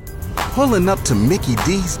Pulling up to Mickey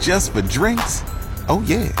D's just for drinks? Oh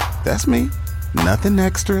yeah, that's me. Nothing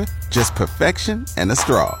extra, just perfection and a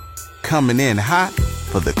straw. Coming in hot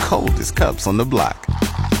for the coldest cups on the block.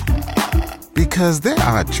 Because there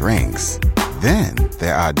are drinks. Then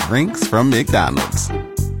there are drinks from McDonald's.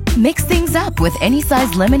 Mix things up with any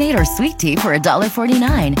size lemonade or sweet tea for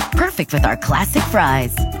 $1.49. Perfect with our classic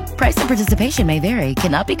fries. Price and participation may vary.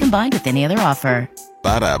 Cannot be combined with any other offer.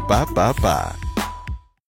 Ba-da-ba-ba-ba.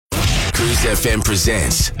 Cruise FM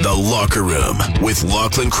presents The Locker Room with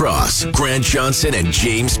Lachlan Cross, Grant Johnson, and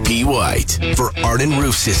James P. White. For Arden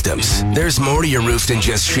Roof Systems, there's more to your roof than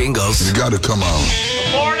just shingles. You gotta come on.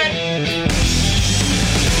 Good morning.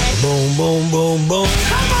 Boom, boom, boom, boom.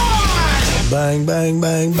 Come on. Bang, bang,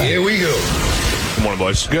 bang, bang. Here we go. Good morning,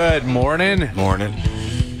 boys. Good morning. Morning.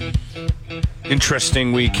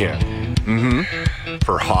 Interesting weekend.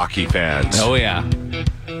 For hockey fans. Oh, yeah.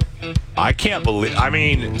 I can't believe... I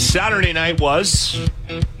mean, Saturday night was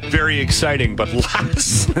very exciting, but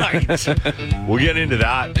last night... We'll get into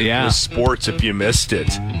that with sports if you missed it.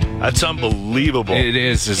 That's unbelievable. It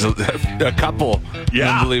is. There's a couple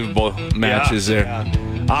unbelievable matches there.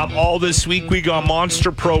 Yeah. All this week we got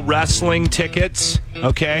Monster Pro Wrestling tickets.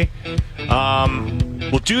 Okay.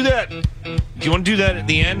 We'll do that. Do you want to do that at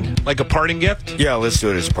the end, like a parting gift? Yeah, let's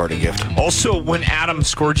do it as a parting gift. Also, when Adam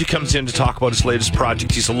Scorgi comes in to talk about his latest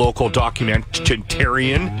project, he's a local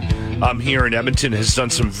documentarian here in Edmonton, has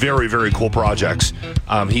done some very, very cool projects.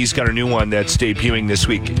 He's got a new one that's debuting this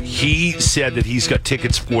week. He said that he's got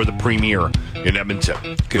tickets for the premiere in Edmonton.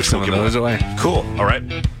 Give some of those away. Cool. All right.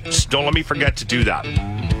 Just don't let me forget to do that,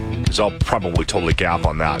 because I'll probably totally gap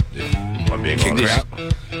on that, if I'm being honest.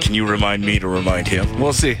 Can you remind me to remind him?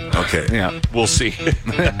 We'll see. Okay. Yeah. We'll see.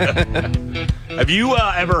 Have you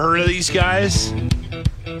ever heard of these guys?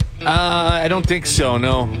 I don't think so,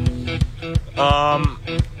 no.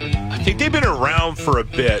 I think they've been around for a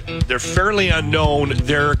bit. They're fairly unknown.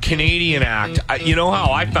 They're a Canadian act. You know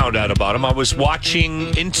how I found out about them? I was watching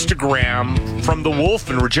Instagram from The Wolf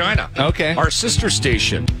in Regina. Okay. Our sister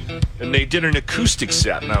station. And they did an acoustic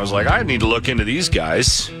set. And I was like, I need to look into these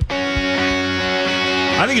guys.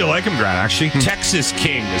 I think you'll like them, Grant, actually. Texas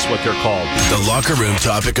King is what they're called. The Locker Room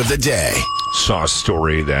topic of the day. Saw a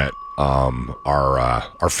story that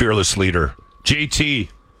our fearless leader, JT,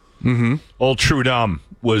 old True Dumb,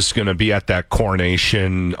 was going to be at that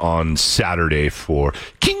coronation on Saturday for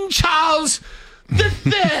King Charles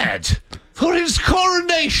III for his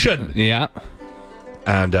coronation. Yeah.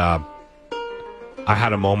 And I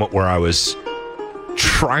had a moment where I was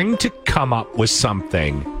trying to come up with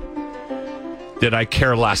something that I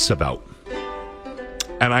care less about.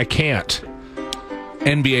 And I can't.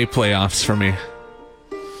 NBA playoffs for me.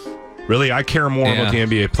 Really, I care more about the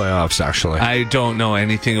NBA playoffs, actually. I don't know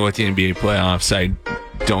anything about the NBA playoffs. I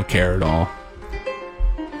don't care at all.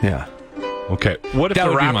 Yeah. Okay. What if That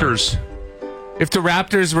the would be Raptors... If the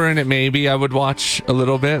Raptors were in it, maybe I would watch a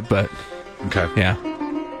little bit, but... Okay. Yeah.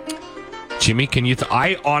 Jimmy, can you...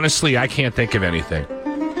 I honestly can't think of anything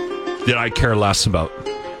that I care less about.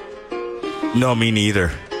 No, me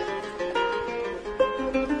neither.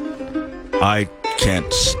 I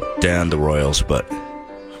can't stand the Royals, but...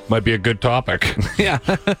 Might be a good topic. Yeah.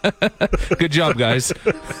 Good job, guys.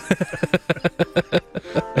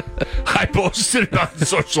 I posted it on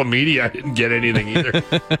social media. I didn't get anything either.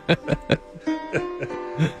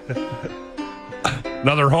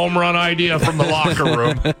 Another home run idea from the locker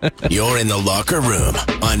room. You're in the Locker Room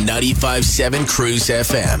on 95.7 Cruise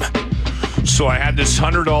FM. So I had this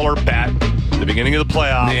 $100 bet at the beginning of the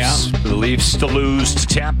playoffs for the Leafs to lose to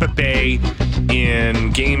Tampa Bay in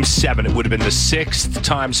Game 7. It would have been the 6th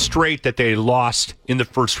time straight that they lost in the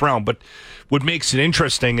first round. But what makes it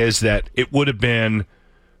interesting is that it would have been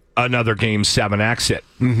another Game 7 exit.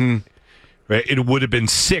 Mm-hmm. Right? It would have been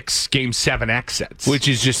 6 Game 7 exits. Which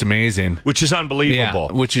is just amazing. Which is unbelievable.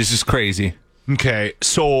 Yeah, which is just crazy. Okay,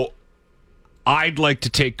 so I'd like to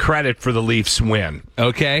take credit for the Leafs win.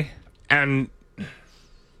 Okay. And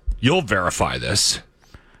you'll verify this.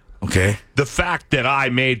 Okay. The fact that I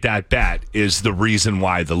made that bet is the reason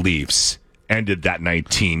why the Leafs ended that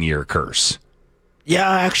 19-year curse.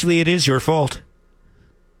 Yeah, actually, it is your fault.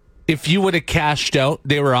 If you would have cashed out,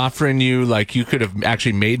 they were offering you, like, you could have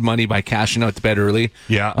actually made money by cashing out the bet early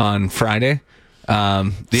on Friday.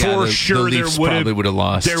 For sure, the Leafs probably would have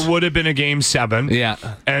lost. There would have been a Game 7. Yeah.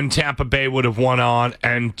 And Tampa Bay would have won on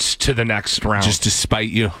and to the next round. Just to spite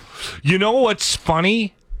you. You know what's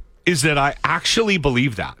funny is that I actually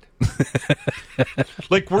believe that.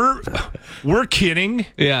 Like, we're kidding.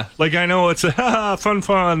 Yeah. Like, I know it's a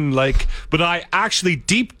fun, like, but I actually,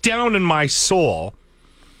 deep down in my soul,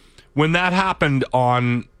 when that happened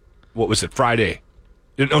on what was it, Friday?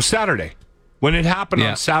 No, Saturday. When it happened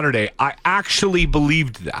on Saturday, I actually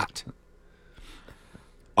believed that.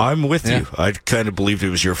 I'm with you. I kind of believed it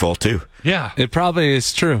was your fault, too. Yeah. It probably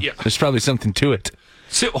is true. Yeah. There's probably something to it.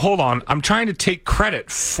 So, hold on. I'm trying to take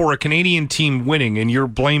credit for a Canadian team winning, and you're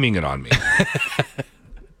blaming it on me.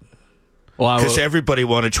 Because everybody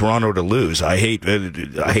wanted Toronto to lose. I hate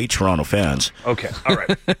Toronto fans. Okay, all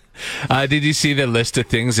right. Did you see the list of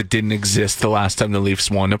things that didn't exist the last time the Leafs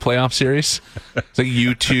won a playoff series? It's like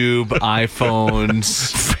YouTube,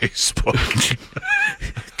 iPhones, Facebook,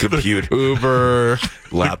 computer, Uber,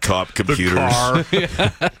 laptop computers,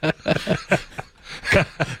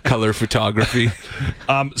 color photography.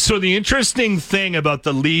 So the interesting thing about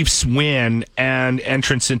the Leafs win and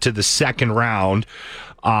entrance into the second round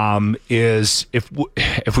is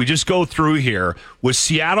if we just go through here, with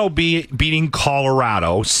Seattle beating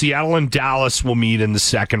Colorado, Seattle and Dallas will meet in the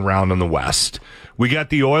second round in the West. We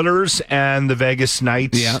got the Oilers and the Vegas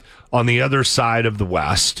Knights on the other side of the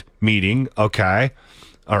West meeting. Okay.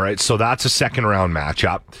 All right. So that's a second round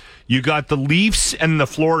matchup. You got the Leafs and the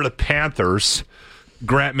Florida Panthers.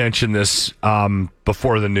 Grant mentioned this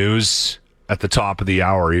before the news at the top of the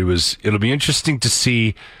hour. It'll be interesting to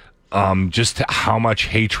see just how much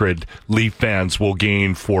hatred Leaf fans will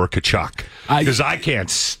gain for Tkachuk. Because I can't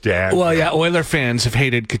stand him. Oiler fans have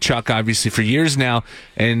hated Tkachuk, obviously, for years now,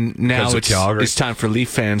 and now it's time for Leaf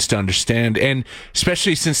fans to understand, and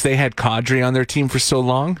especially since they had Kadri on their team for so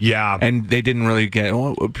long. Yeah. And they didn't really get,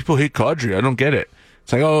 people hate Kadri. I don't get it.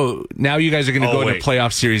 It's like, now you guys are going to go into a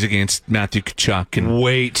playoff series against Matthew Tkachuk, and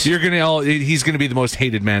he's going to be the most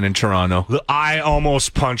hated man in Toronto. I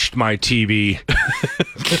almost punched my TV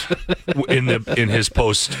in his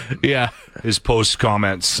post. Yeah, his post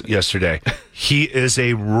comments yesterday. He is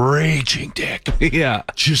a raging dick. Yeah,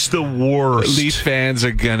 just the worst. Leaf fans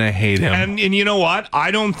are gonna hate him. And you know what? I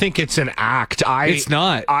don't think it's an act. It's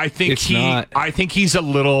not. I think he's a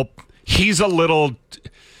little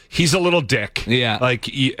dick. Yeah. Like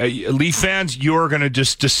Leaf fans, you're going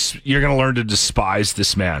to you're going to learn to despise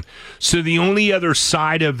this man. So the only other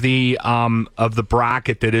side of the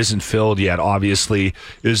bracket that isn't filled yet, obviously,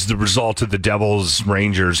 is the result of the Devils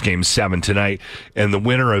Rangers game 7 tonight, and the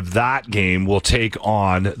winner of that game will take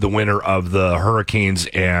on the winner of the Hurricanes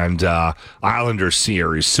and Islanders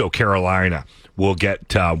series. So Carolina will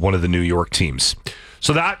get one of the New York teams.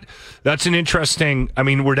 So that's an interesting,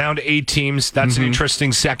 we're down to 8 teams. That's an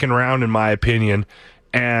interesting second round, in my opinion.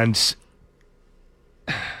 And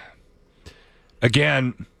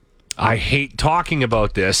again, I hate talking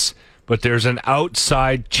about this, but there's an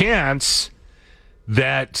outside chance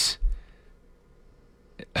that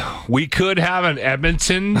we could have an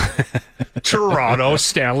Edmonton-Toronto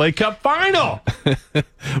Stanley Cup final.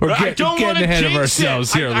 We're getting ahead of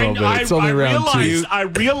ourselves here a little bit. It's only round 2. I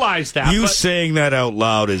realize that. You saying that out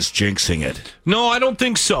loud is jinxing it. No, I don't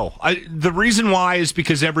think so. The reason why is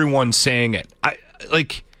because everyone's saying it.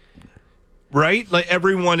 Right? Like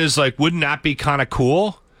everyone is like, wouldn't that be kind of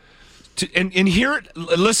cool? And here,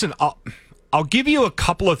 listen, I'll give you a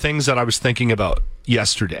couple of things that I was thinking about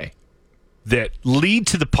yesterday that lead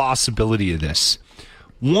to the possibility of this.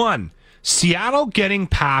 One, Seattle getting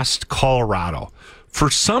past Colorado. For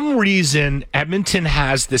some reason, Edmonton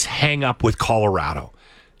has this hang up with Colorado.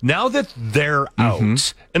 Now that they're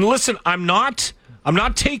out, and listen, I'm not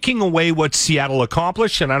taking away what Seattle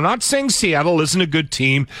accomplished, and I'm not saying Seattle isn't a good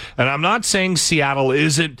team, and I'm not saying Seattle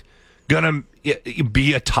isn't going to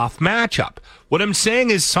be a tough matchup. What I'm saying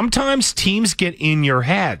is sometimes teams get in your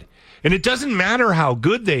head. And it doesn't matter how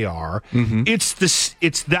good they are. It's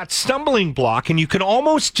that stumbling block, and you can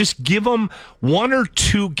almost just give them 1 or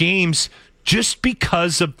 2 games just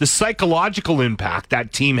because of the psychological impact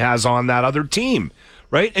that team has on that other team,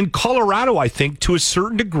 right? And Colorado, I think, to a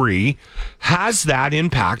certain degree, has that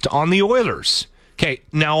impact on the Oilers. Okay,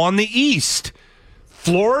 now on the East,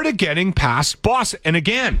 Florida getting past Boston. And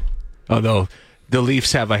again... Although the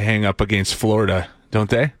Leafs have a hang-up against Florida, don't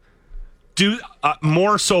they?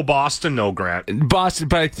 More so Boston, no, Grant. Boston,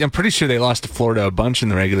 but I'm pretty sure they lost to Florida a bunch in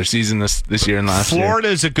the regular season this year and last year. Florida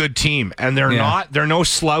is a good team, and they're no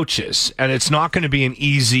slouches, and it's not going to be an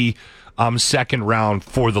easy second round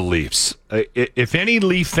for the Leafs. If any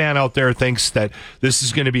Leaf fan out there thinks that this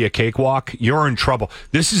is going to be a cakewalk, you're in trouble.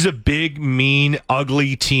 This is a big, mean,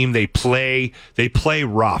 ugly team. They play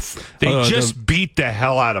rough. They beat the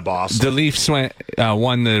hell out of Boston. The Leafs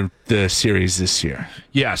won the series this year.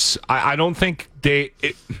 Yes, I don't think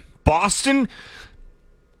Boston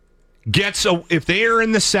gets if they are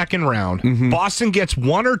in the second round, Boston gets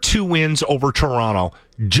 1 or 2 wins over Toronto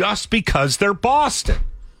just because they're Boston.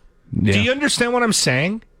 Yeah. Do you understand what I'm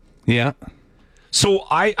saying? Yeah. So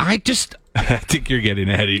I just... I think you're getting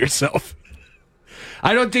ahead of yourself.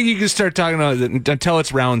 I don't think you can start talking about it until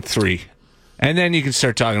it's round 3. And then you can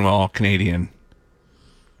start talking about all Canadian.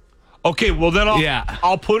 Okay, well then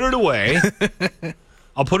I'll put it away.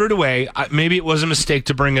 I'll put it away. Maybe it was a mistake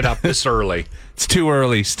to bring it up this early. It's too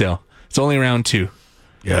early still. It's only round 2.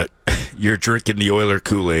 Yeah, you're drinking the Oiler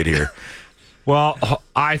Kool-Aid here. Well,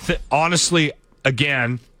 honestly,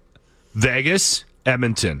 again, Vegas,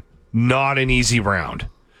 Edmonton, not an easy round.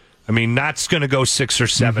 I mean, that's going to go 6 or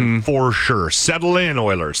 7 for sure. Settle in,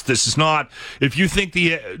 Oilers. This is not. If you think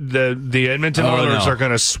the Edmonton Oilers are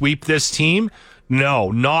going to sweep this team,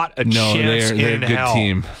 no, not a chance they're in a good hell.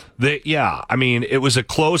 Team. I mean, it was a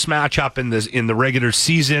close matchup in the regular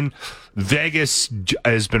season. Vegas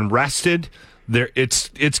has been rested.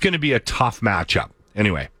 It's going to be a tough matchup.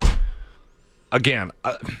 Anyway, again,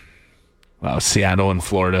 wow, Seattle and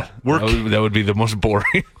Florida. That would be the most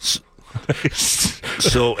boring.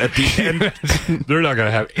 So at the end, they're not going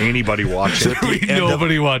to have anybody watching.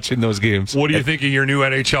 Nobody watching those games. What do you think of your new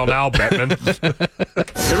NHL now, Bettman? 3, 2.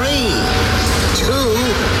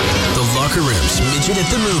 The Locker Room's Midget at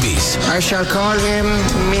the Movies. I shall call him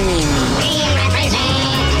Mini.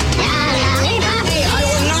 I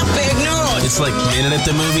will not be ignored. It's like Minute at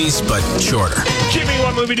the Movies, but shorter. Jimmy,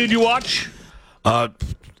 what movie did you watch?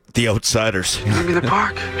 The Outsiders. Meet me in the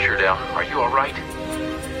park. Sure, Dale. Are you all right?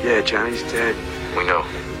 Yeah, Johnny's dead. We know.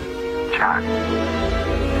 John.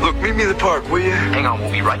 Look, meet me in the park, will you? Hang on,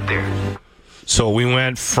 we'll be right there. So we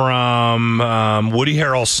went from Woody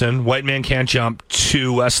Harrelson, White Man Can't Jump,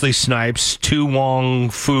 to Wesley Snipes, to Wong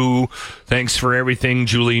Fu, Thanks for Everything,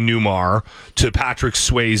 Julie Newmar, to Patrick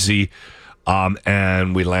Swayze,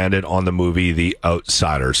 and we landed on the movie The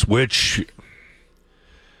Outsiders, which...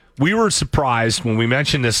 We were surprised when we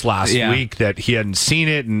mentioned this last week that he hadn't seen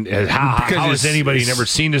it, and how has anybody never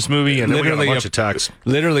seen this movie? And then we got a bunch of texts.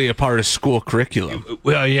 Literally a part of school curriculum.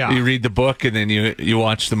 Well, yeah. You read the book, and then you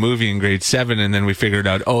watch the movie in grade 7, and then we figured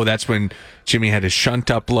out, that's when Jimmy had his shunt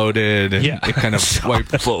uploaded, and it kind of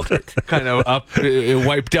it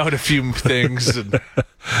wiped out a few things, and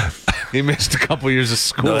he missed a couple years of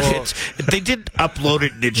school. No, they did upload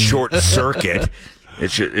it in short circuit.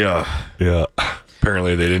 It should, yeah.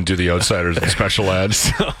 Apparently, they didn't do The Outsiders in special ed.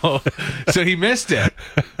 So he missed it.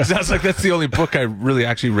 Sounds like that's the only book I really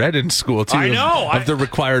actually read in school, too. I know. Of the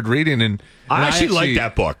required reading. And I actually like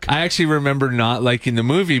that book. I actually remember not liking the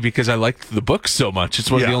movie because I liked the book so much.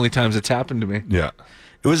 It's one of the only times it's happened to me. Yeah.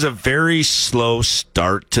 It was a very slow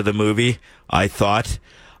start to the movie, I thought.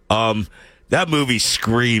 That movie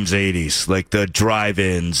screams 80s, like the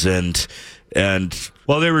drive-ins and...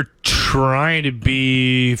 Well, they were trying to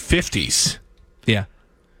be 50s. Yeah.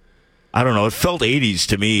 I don't know. It felt 80s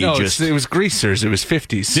to me. No, it was Greasers. It was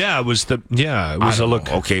 50s. Yeah, it was a look.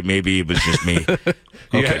 Know. Okay, maybe it was just me.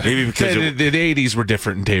 Okay, maybe because the 80s were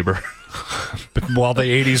different in Tabor. While the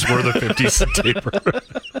 80s were the 50s in Tabor.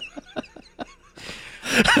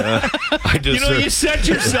 You set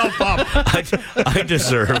yourself up. I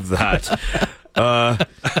deserve that. But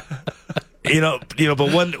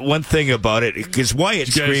one thing about it, because Wyatt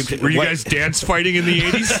screamed... Were you guys dance fighting in the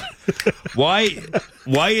 80s?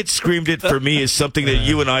 Wyatt screamed it for me is something that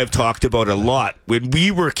you and I have talked about a lot. When we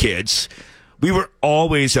were kids, we were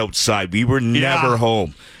always outside. We were never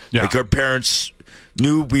home. Yeah. Like our parents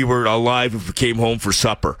knew we were alive if we came home for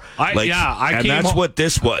supper. That's what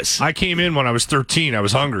this was. I came in when I was 13. I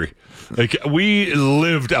was hungry. Like, we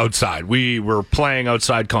lived outside. We were playing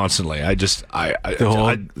outside constantly. I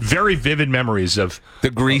very vivid memories of the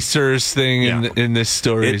Greasers thing in this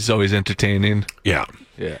story is always entertaining. Yeah.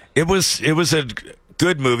 It was a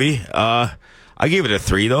good movie. I gave it a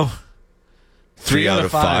 3 though. 3 out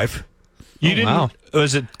of 5. You didn't? Wow.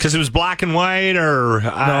 Was it because it was black and white, or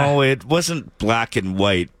no? It wasn't black and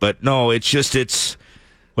white, but no, it's.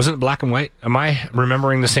 Wasn't it black and white? Am I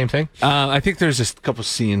remembering the same thing? I think there's a couple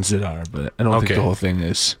scenes that are, but I don't think the whole thing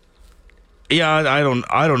is. Yeah, I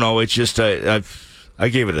don't know. It's just I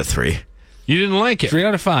gave it a 3. You didn't like it? 3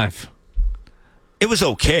 out of 5. It was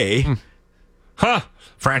okay. Huh?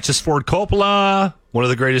 Francis Ford Coppola, one of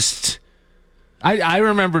the greatest. I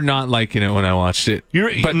remember not liking it when I watched it.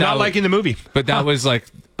 But not liking the movie. But that was like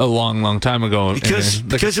a long, long time ago.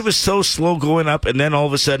 Because it was so slow going up, and then all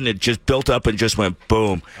of a sudden it just built up and just went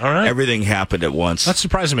boom. All right. Everything happened at once. That's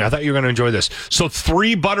surprising me. I thought you were going to enjoy this. So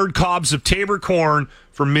 3 buttered cobs of Tabor corn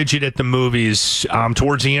for Midget at the Movies.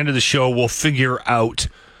 Towards the end of the show, we'll figure out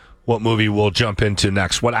what movie we'll jump into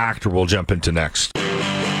next, what actor we'll jump into next.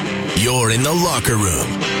 You're in the locker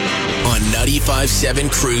room on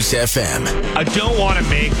 95.7 Cruise FM. I don't want to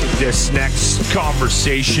make this next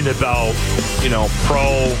conversation about,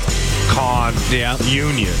 pro con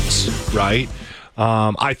unions, right?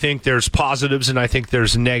 I think there's positives and I think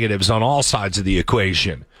there's negatives on all sides of the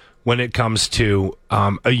equation when it comes to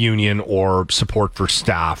a union or support for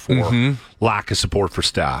staff or lack of support for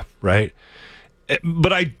staff, right?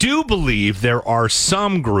 But I do believe there are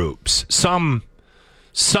some groups, some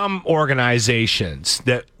organizations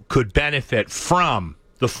that could benefit from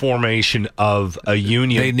the formation of a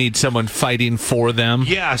union. They need someone fighting for them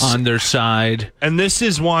on their side. And this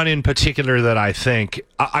is one in particular that I think,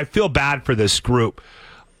 I feel bad for this group.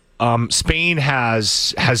 Spain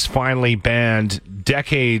has finally banned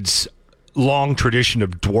decades-long tradition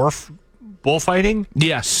of dwarf bullfighting.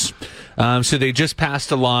 Yes. So they just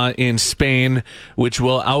passed a law in Spain which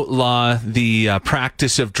will outlaw the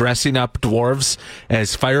practice of dressing up dwarves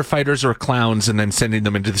as firefighters or clowns and then sending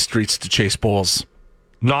them into the streets to chase bulls.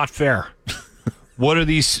 Not fair. What are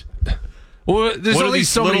these? Well, there's what only are these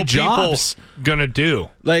so many little jobs people gonna do?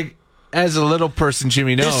 Like, as a little person,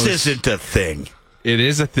 Jimmy knows this isn't a thing. It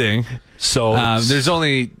is a thing. So there's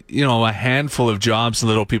only a handful of jobs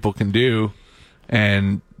little people can do,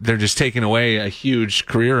 and they're just taking away a huge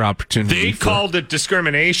career opportunity. They called it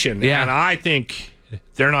discrimination, and I think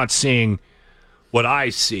they're not seeing what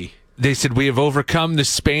I see. They said, we have overcome the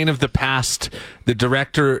Spain of the past. The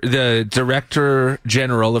director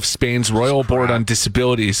general of Spain's Royal Board on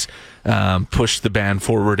Disabilities pushed the ban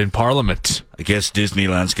forward in Parliament. I guess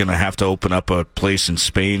Disneyland's going to have to open up a place in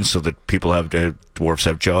Spain so that dwarfs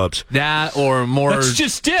have jobs. That or more. That's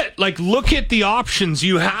just it. Like, look at the options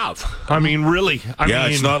you have. I mean, really. I mean,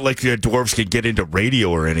 it's not like the dwarves can get into radio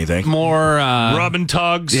or anything. More rub and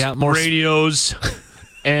tugs, more radios.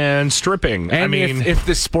 And stripping. And I mean, if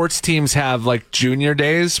the sports teams have like junior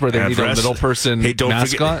days where they need a little person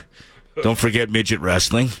mascot. Don't forget midget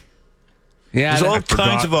wrestling. Yeah, there's all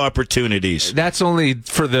kinds of opportunities. That's only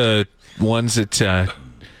for the ones that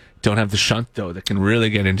don't have the shunt, though, that can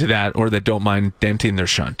really get into that, or that don't mind denting their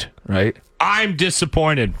shunt, right? I'm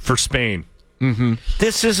disappointed for Spain. Mm-hmm.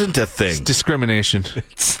 This isn't a thing. It's discrimination.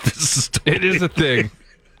 It is a thing.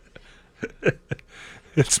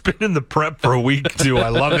 It's been in the prep for a week, too. I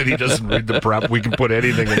love that he doesn't read the prep. We can put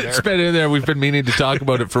anything in there. It's been in there. We've been meaning to talk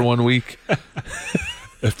about it for 1 week.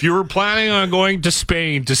 If you were planning on going to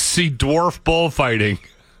Spain to see dwarf bullfighting,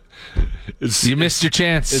 you missed your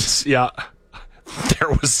chance. They had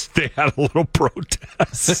a little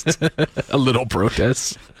protest. A little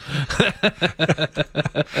protest.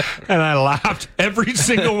 And I laughed. Every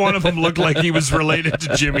single one of them looked like he was related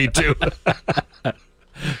to Jimmy, too.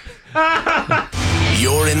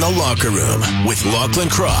 You're in the locker room with Lachlan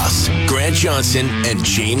Cross, Grant Johnson, and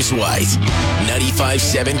James White.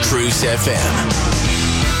 95.7 Cruise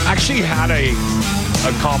FM. Actually had a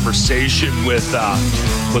conversation with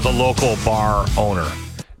a local bar owner,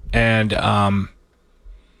 and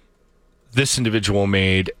this individual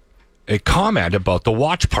made a comment about the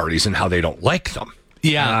watch parties and how they don't like them.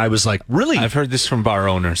 Yeah. And I was like, really? I've heard this from bar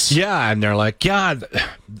owners. Yeah, and they're like,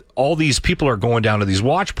 all these people are going down to these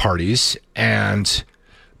watch parties, and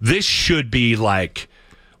this should be like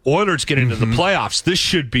Oilers get into the playoffs.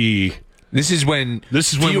 This is when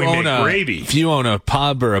we make gravy. If you own a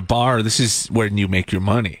pub or a bar, this is when you make your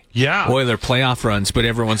money. Yeah. Oiler playoff runs, but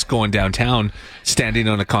everyone's going downtown, standing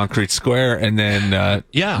on a concrete square, and then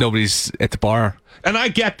nobody's at the bar. And I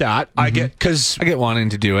get that. I get wanting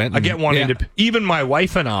to do it. I get wanting to. Even my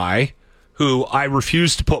wife and I, who I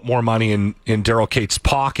refused to put more money in Daryl Cates'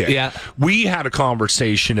 pocket. Yeah. We had a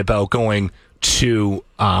conversation about going to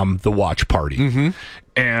the watch party,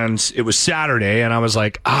 and it was Saturday, and I was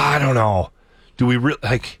like, I don't know. Do we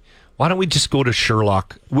really why don't we just go to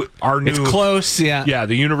Sherlock? It's close, yeah. Yeah,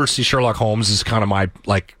 the University Sherlock Holmes is kind of my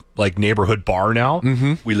like neighborhood bar now.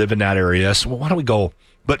 We live in that area, so why don't we go?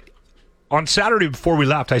 But on Saturday before we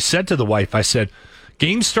left, I said to the wife, I said,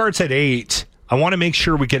 game starts at 8. I want to make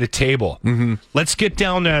sure we get a table. Let's get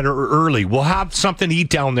down there early. We'll have something to eat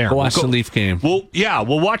down there. We'll watch the Leaf game. We'll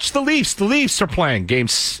watch the Leafs. The Leafs are playing game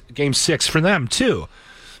 6 for them too.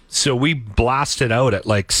 So we blasted out at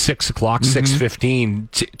like 6 o'clock,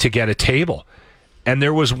 6:15 to get a table. And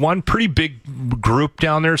there was one pretty big group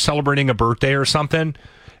down there celebrating a birthday or something.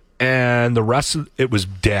 And the rest of it was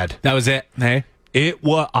dead. That was it. Hey,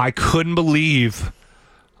 I couldn't believe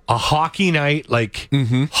a hockey night,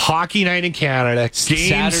 hockey night in Canada,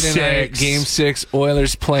 Game 6,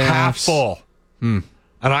 Oilers playoffs. Half full. And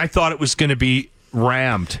I thought it was going to be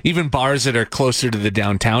rammed. Even bars that are closer to the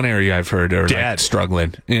downtown area, I've heard, are dead.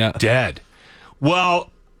 Struggling. Yeah. Dead. Well,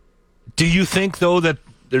 do you think, though, that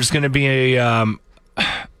there's going to be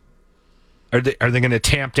Are they going to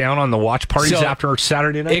tamp down on the watch parties after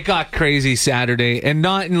Saturday night? It got crazy Saturday, and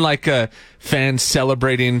not in like a fans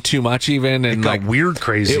celebrating too much even. And it got like weird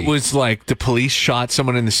crazy. It was like the police shot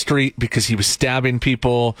someone in the street because he was stabbing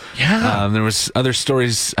people. Yeah. There was other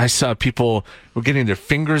stories. I saw people were getting their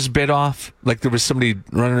fingers bit off. Like there was somebody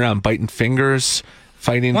running around biting fingers,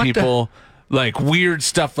 fighting people. Like weird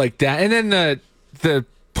stuff like that. And then the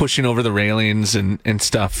pushing over the railings and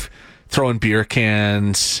stuff, throwing beer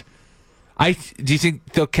cans. Do you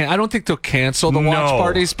think they'll I don't think they'll cancel the watch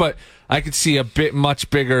parties, but I could see a much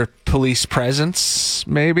bigger police presence,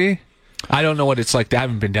 maybe. I don't know what it's like. I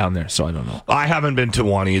haven't been down there, so I don't know. I haven't been to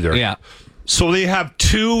one either. Yeah. So they have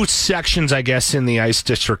two sections, I guess, in the Ice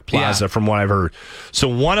District Plaza, from what I've heard. So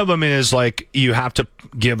one of them is like you have to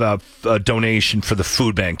give a donation for the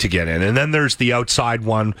food bank to get in. And then there's the outside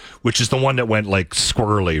one, which is the one that went like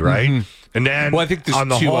squirrely, right? Mm-hmm. And then I think there's on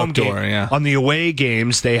the two home outdoor, game, on the away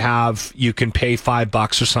games, you can pay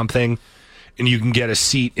 $5 or something, and you can get a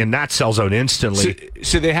seat, and that sells out instantly.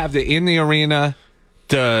 So they have in the arena,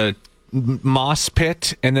 the moss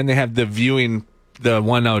pit, and then they have the viewing, the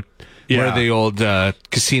one out where the old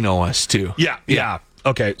casino was too. Yeah.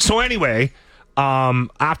 Okay. So anyway,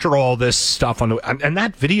 after all this stuff and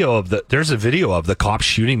that video there's a video of the cops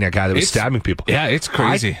shooting that guy that was stabbing people. Yeah, it's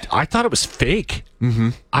crazy. I thought it was fake. Mm-hmm.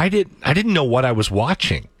 I didn't know what I was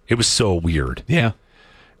watching. It was so weird. Yeah.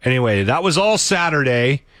 Anyway, that was all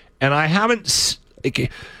Saturday, and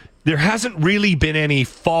there hasn't really been any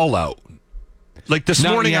fallout. Like this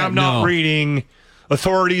morning, I'm not reading.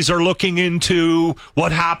 Authorities are looking into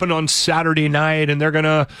what happened on Saturday night,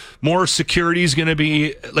 and more security is going to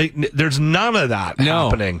be like. There's none of that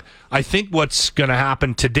happening. I think what's going to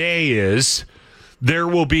happen today is there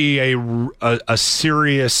will be a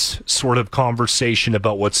serious sort of conversation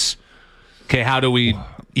about what's okay. How do we?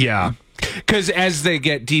 Yeah. Because as they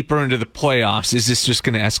get deeper into the playoffs, is this just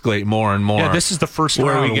going to escalate more and more? Yeah, this is the first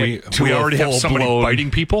round. We already have somebody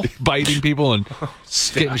biting people, and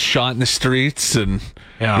getting shot in the streets, and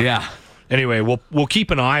yeah. Anyway, we'll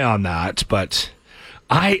keep an eye on that, but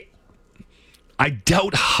I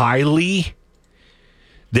doubt highly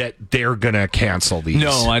that they're going to cancel these.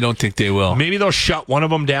 No, I don't think they will. Maybe they'll shut one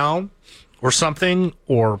of them down or something,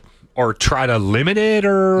 or try to limit it,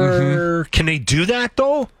 or can they do that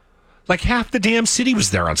though? Like half the damn city was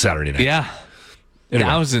there on Saturday night. Yeah. Anyway.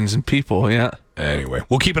 Thousands of people, yeah. Anyway,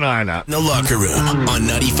 we'll keep an eye on that. The Locker Room on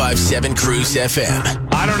 95.7 Cruise FM.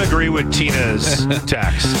 I don't agree with Tina's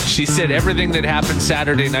text. She said everything that happened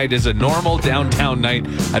Saturday night is a normal downtown night.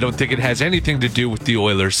 I don't think it has anything to do with the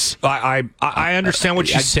Oilers. I understand what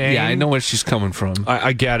she's saying. Yeah, I know where she's coming from.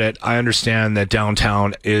 I get it. I understand that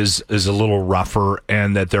downtown is a little rougher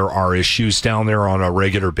and that there are issues down there on a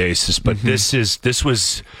regular basis. But this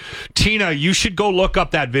was Tina, you should go look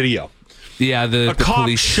up that video. Yeah, the cop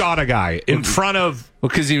police shot a guy in front of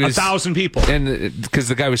 1,000 people, and because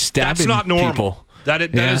the guy was stabbing. That's not normal. People. That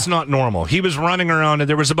is not normal. He was running around, and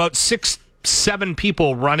there was about 6-7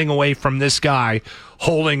 people running away from this guy,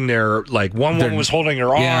 holding their one woman was holding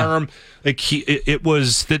her arm. Like it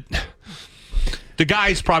was that. The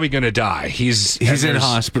guy's probably going to die. He's in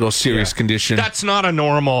hospital, serious condition. That's not a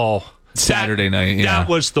normal Saturday night. Yeah. That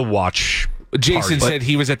was the watch. Jason said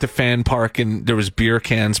he was at the fan park and there was beer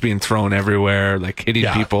cans being thrown everywhere, like hitting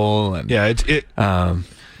people. And,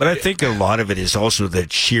 but I think a lot of it is also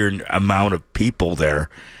the sheer amount of people there,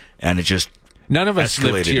 and it just none of us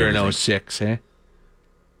lived here everything. in 06, eh?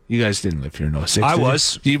 You guys didn't live here in 06. I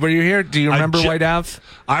was. Were you here? Do you remember White Ave?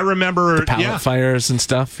 I remember the pallet fires and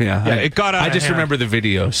stuff. Yeah, it got out I just remember the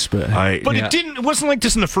videos, but it didn't. It wasn't like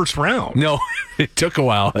this in the first round. No, it took a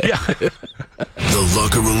while. Yeah. The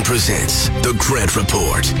Locker Room presents The Grant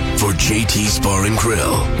Report for JT's Bar and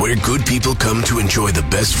Grill, where good people come to enjoy the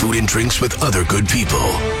best food and drinks with other good people.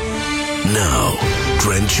 Now,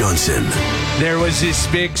 Grant Johnson. There was this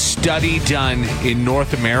big study done in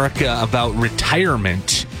North America about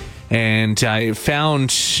retirement, and it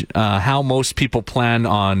found how most people plan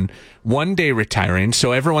on one day retiring.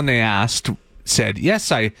 So everyone they asked said,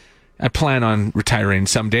 yes, I plan on retiring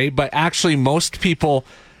someday, but actually most people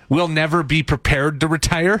will never be prepared to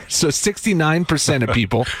retire. So 69% of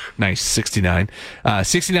people, nice, 69,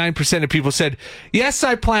 69% of people said, yes,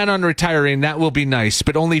 I plan on retiring. That will be nice.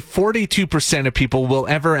 But only 42% of people will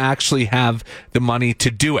ever actually have the money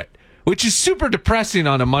to do it, which is super depressing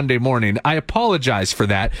on a Monday morning. I apologize for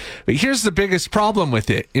that. But here's the biggest problem with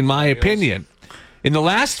it, in my opinion. In the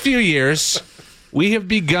last few years, we have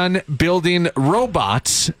begun building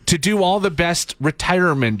robots to do all the best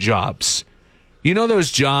retirement jobs. You know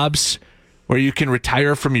those jobs where you can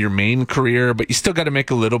retire from your main career, but you still got to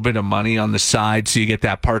make a little bit of money on the side, so you get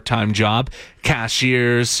that part-time job.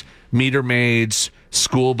 Cashiers, meter maids,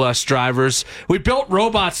 school bus drivers. We built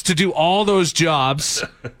robots to do all those jobs,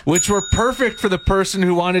 which were perfect for the person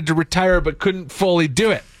who wanted to retire but couldn't fully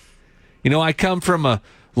do it. I come from a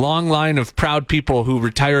long line of proud people who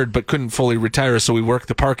retired but couldn't fully retire, so we work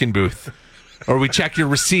the parking booth. Or we check your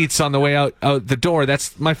receipts on the way out the door.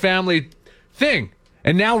 That's my family thing.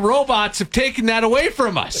 And now robots have taken that away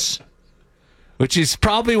from us. Which is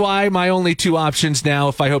probably why my only two options now,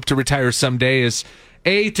 if I hope to retire someday, is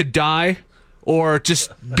A, to die, or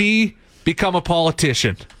just B, become a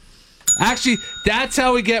politician. Actually, that's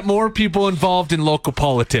how we get more people involved in local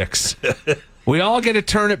politics. We all get a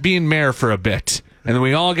turn at being mayor for a bit, and then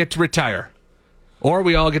we all get to retire. Or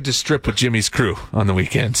we all get to strip with Jimmy's crew on the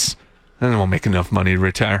weekends. And then we'll make enough money to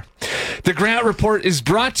retire. The Grant Report is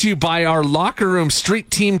brought to you by our Locker Room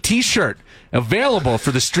Street Team t-shirt. Available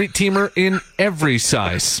for the Street Teamer in every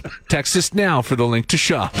size. Text us now for the link to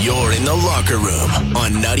shop. You're in the Locker Room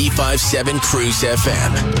on 95.7 Cruise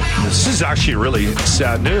FM. This is actually really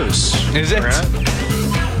sad news. Is it?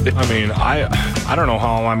 Grant. I mean, I don't know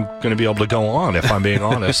how I'm going to be able to go on, if I'm being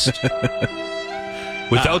honest.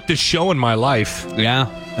 Without this show in my life. Yeah,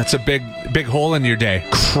 that's a big hole in your day.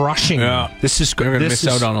 Crushing me. This is going to miss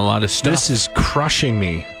out on a lot of stuff. This is crushing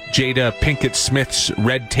me. Jada Pinkett Smith's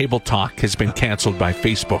Red Table Talk has been canceled by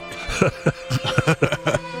Facebook.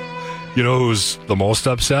 You know who's the most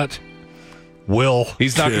upset? Will.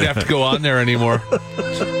 He's not going to have to go on there anymore.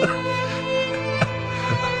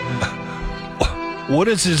 What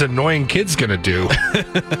is his annoying kids going to do?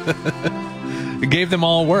 It gave them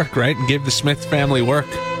all work, right? And gave the Smith family work.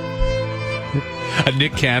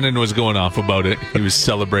 Nick Cannon was going off about it. He was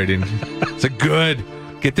celebrating. It's like, good.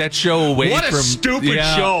 Get that show away what from... What a stupid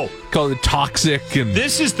show. Called it toxic. And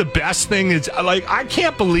this is the best thing. Is like, I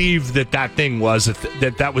can't believe that thing was,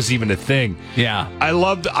 that was even a thing. Yeah. I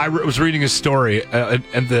was reading a story,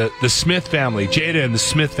 and the Smith family, Jada and the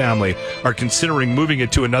Smith family, are considering moving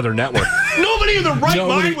it to another network. Nobody in the right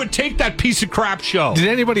mind would take that piece of crap show. Did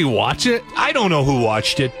anybody watch it? I don't know who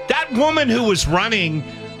watched it. That woman who was running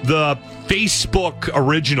the Facebook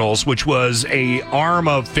Originals, which was a arm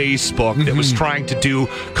of Facebook that was trying to do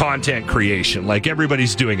content creation. Like,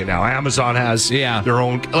 everybody's doing it now. Amazon has their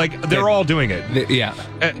own, like, they're all doing it.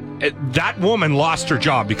 That woman lost her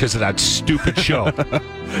job because of that stupid show.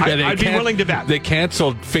 I'd be willing to bet. They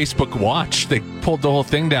canceled Facebook Watch. They pulled the whole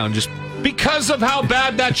thing down just because of how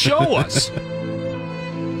bad that show was.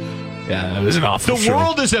 Yeah, it was an awful show. The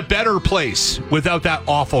world is a better place without that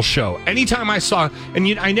awful show. Anytime I saw,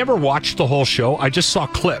 and I never watched the whole show, I just saw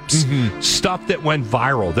clips, stuff that went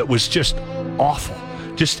viral that was just awful.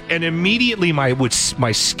 And immediately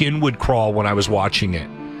my skin would crawl when I was watching it.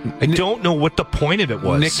 I don't know what the point of it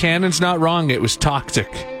was. Nick Cannon's not wrong. It was toxic.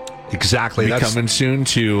 Exactly. That's coming soon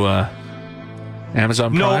to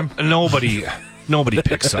Amazon Prime. Nobody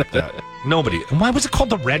picks up that. Nobody. Why was it called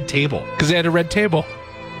the Red Table? Because they had a red table.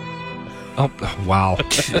 Oh, wow. Or in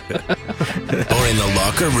the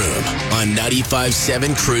Locker Room on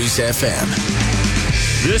 95.7 Cruise FM.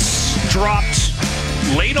 This dropped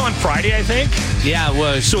late on Friday, I think. Yeah, it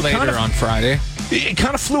was later on Friday. It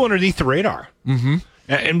kind of flew underneath the radar. Mm-hmm.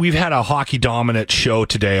 And we've had a hockey-dominant show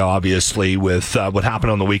today, obviously, with what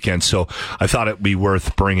happened on the weekend, so I thought it would be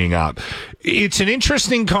worth bringing up. It's an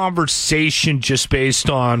interesting conversation just based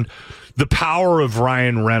on the power of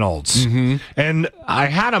Ryan Reynolds. And I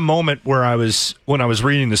had a moment where when I was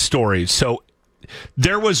reading the story. So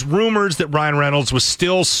there was rumors that Ryan Reynolds was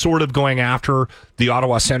still sort of going after the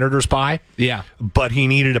Ottawa Senators but he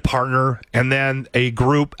needed a partner. And then a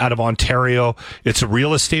group out of Ontario, it's a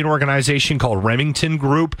real estate organization called Remington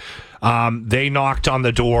Group. They knocked on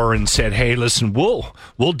the door and said, "Hey, listen, we'll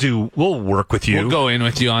work with you. We'll go in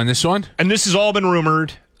with you on this one." And this has all been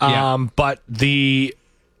rumored. But the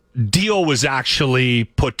deal was actually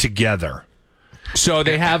put together. So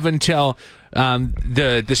they have until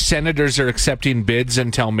the Senators are accepting bids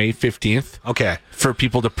until May 15th. Okay. For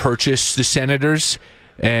people to purchase the Senators.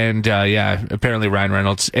 And apparently Ryan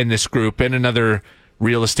Reynolds and this group and another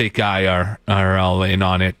real estate guy are all in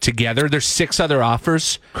on it together. There's 6 other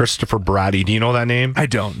offers. Christopher Brady. Do you know that name? I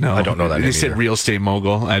don't know. I don't know that name. They said real estate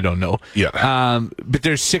mogul. I don't know. Yeah. But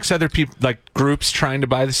there's 6 other people, like groups trying to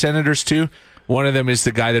buy the Senators too. One of them is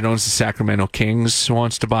the guy that owns the Sacramento Kings, who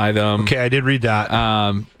wants to buy them. Okay, I did read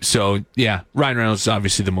that. So, yeah, Ryan Reynolds is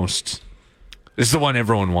obviously the most This is the one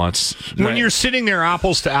everyone wants. When you're sitting there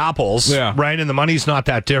apples to apples, right, and the money's not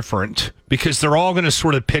that different because they're all going to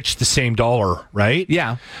sort of pitch the same dollar, right?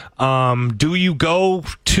 Yeah. Do you go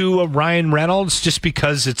to a Ryan Reynolds just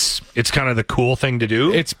because it's kind of the cool thing to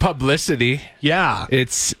do? It's publicity. Yeah.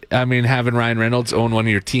 Having Ryan Reynolds own one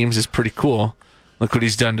of your teams is pretty cool. Look what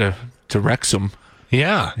he's done to Wrexham.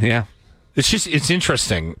 Yeah. Yeah. It's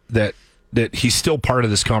interesting that he's still part of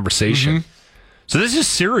this conversation. Mm-hmm. So this is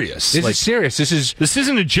serious. This is serious. This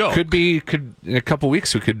isn't a joke. Could in a couple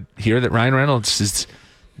weeks we could hear that Ryan Reynolds is,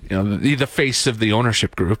 the face of the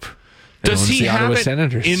ownership group. Does he have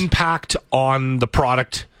an impact on the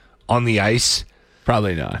product on the ice?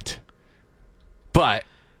 Probably not. But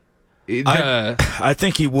I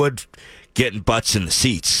think he would getting butts in the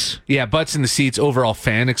seats. Yeah, butts in the seats. Overall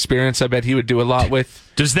fan experience, I bet he would do a lot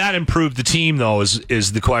with. Does that improve the team though?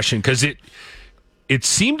 Is the question, because it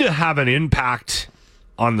seemed to have an impact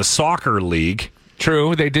on the soccer league.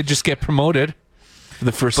 True, they did just get promoted for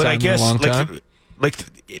the first time in a long time.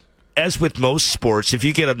 As with most sports, if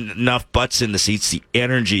you get enough butts in the seats, the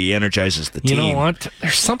energy energizes the team. You know what?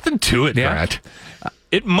 There's something to it, Brad.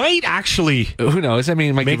 It might actually. Who knows? I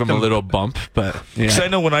mean, it might give them a little bump, but because I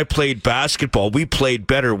know when I played basketball, we played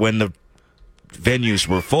better when the venues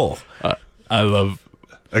were full. I love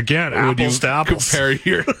apples to apples. Compare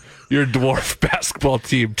your dwarf basketball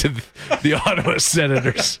team to the Ottawa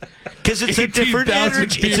Senators. Because it's a different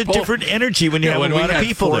energy. It's a different energy when you have a lot of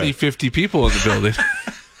people 40, there. 50 people in the building.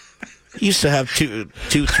 Used to have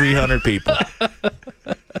 300 people.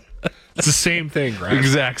 It's the same thing, right?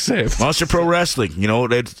 Exact same. Monster Pro Wrestling,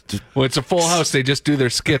 when it's a full house, they just do their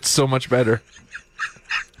skits so much better.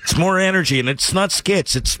 It's more energy, and it's not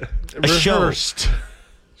skits. It's a show.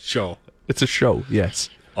 It's a show, yes.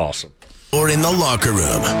 Awesome. Or in the locker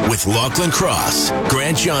room with Lachlan Cross,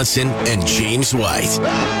 Grant Johnson, and James White.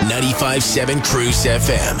 95.7 Cruise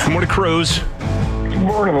FM. Good morning, Cruise. Good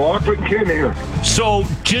morning, Lachlan. Ken here. So,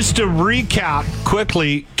 just to recap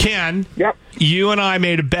quickly, Ken, you and I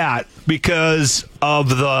made a bet because of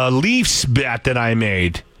the Leafs bet that I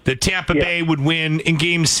made that Tampa Bay would win in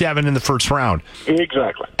Game 7 in the first round.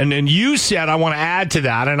 Exactly. And then you said, I want to add to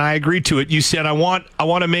that, and I agreed to it. You said, I want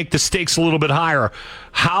to make the stakes a little bit higher.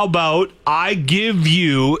 How about I give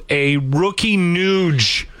you a rookie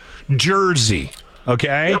Nuge jersey,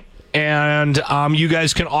 okay? Yep. And you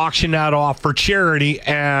guys can auction that off for charity.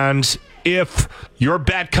 And if your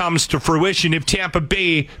bet comes to fruition, if Tampa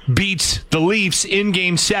Bay beats the Leafs in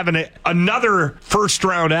Game 7, another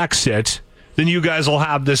first-round exit, then you guys will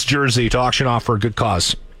have this jersey to auction off for a good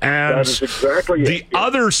cause. And that is exactly the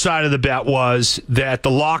other side of the bet was that the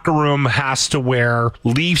locker room has to wear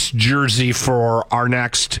Leafs jersey for our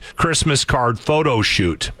next Christmas card photo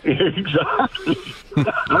shoot. Exactly.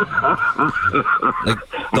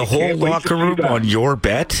 The whole locker room on your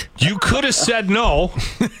bet? You could have said no.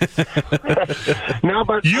 No,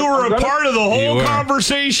 but you were a part of the whole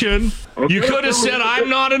conversation. You could have said, I'm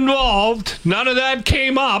not involved. None of that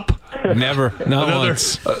came up. Never. Not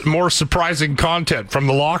once. More surprising content from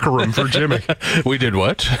the locker room for Jimmy. We did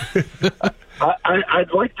what?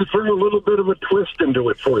 I'd like to throw a little bit of a twist into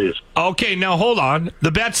it for you. Okay, now hold on.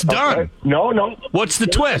 The bet's done. Okay. No. What's the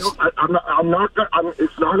twist? I'm not.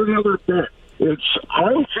 It's not another bet.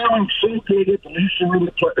 I'm feeling so good at the Leafs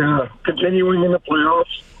are continuing in the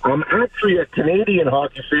playoffs. I'm actually a Canadian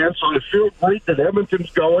hockey fan, so I feel great that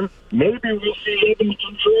Edmonton's going. Maybe we'll see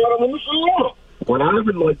Edmonton show out of Minnesota. What I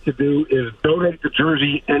would like to do is donate the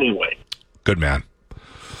jersey anyway. Good man.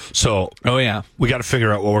 So, we got to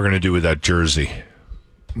figure out what we're going to do with that jersey.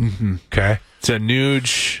 Mm-hmm. Okay, it's a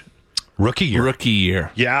Nuge rookie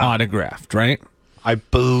year. Yeah, autographed, right? I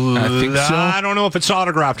think so. I don't know if it's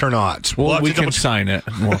autographed or not. Well, we can sign it.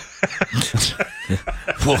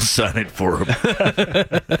 We'll sign it for him.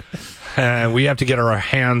 We have to get our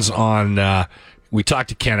hands on. We talked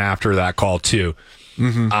to Ken after that call too.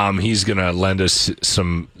 Mm-hmm. He's going to lend us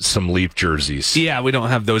some Leaf jerseys. Yeah, we don't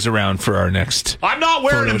have those around for our next. I'm not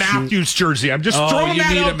wearing a Matthews jersey. I'm just throwing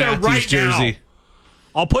that out there right jersey. Now.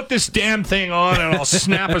 I'll put this damn thing on and I'll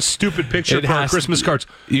snap a stupid picture for our Christmas cards.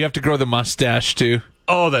 You have to grow the mustache too.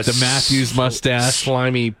 Oh, that's the Matthews mustache,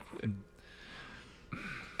 slimy.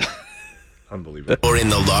 Unbelievable. Or in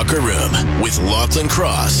the locker room with Lachlan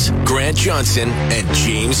Cross, Grant Johnson, and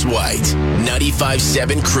James White.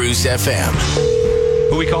 95.7 Cruise FM.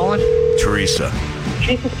 Who are we calling? Teresa.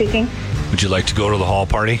 Teresa speaking. Would you like to go to the hall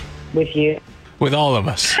party? With you. With all of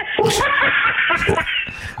us.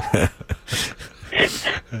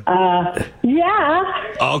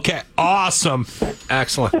 Yeah. Okay. Awesome.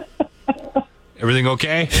 Excellent. Everything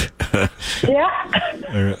okay?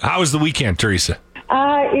 Yeah. How was the weekend, Teresa?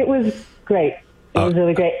 It was great. It was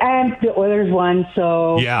really great. And the Oilers won,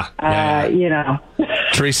 so, you know.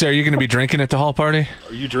 Teresa, are you going to be drinking at the hall party?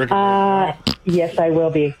 Are you drinking? Yes, I will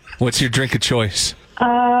be. What's your drink of choice?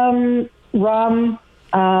 Rum,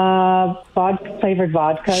 flavored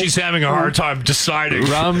vodka. She's having a hard time deciding.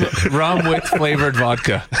 Rum with flavored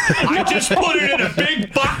vodka. I just put it in a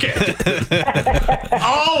big bucket.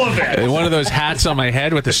 All of it. One of those hats on my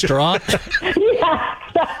head with a straw. Yeah.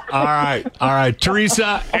 All right.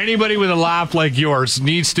 Teresa, anybody with a laugh like yours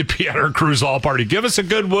needs to be at our Cruise Hall party. Give us a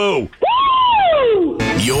good woo.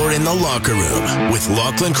 You're in the locker room with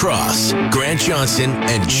Lachlan Cross, Grant Johnson,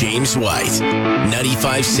 and James White.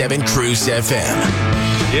 95.7 Cruise FM.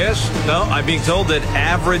 Yes, no, I'm being told that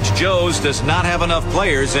Average Joe's does not have enough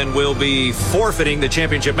players and will be forfeiting the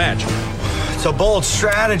championship match. It's a bold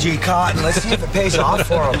strategy, Cotton. Let's see if it pays off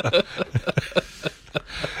for them.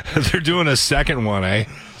 They're doing a second one, eh?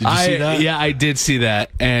 Did you see that? Yeah, I did see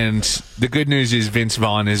that. And the good news is Vince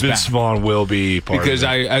Vaughn is back. Vince Vaughn will be part because of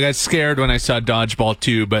it. I got scared when I saw Dodgeball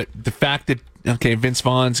 2, but the fact that, Vince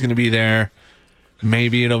Vaughn's going to be there,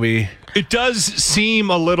 maybe it'll be... It does seem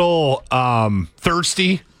a little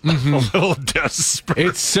thirsty, a little desperate.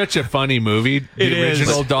 It's such a funny movie, the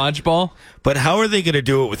original Dodgeball. But how are they going to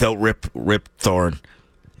do it without Rip Thorne?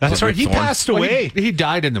 That's right. He passed away. He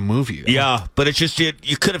died in the movie. Though. Yeah, but it's just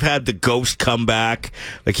you could have had the ghost come back,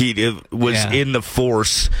 like he was in the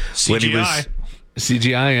Force CGI. when he was CGI.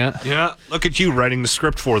 Yeah, yeah. Look at you writing the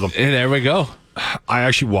script for them. And there we go. I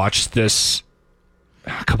actually watched this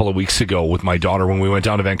a couple of weeks ago with my daughter when we went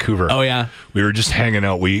down to Vancouver. Oh yeah, we were just hanging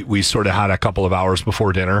out. We sort of had a couple of hours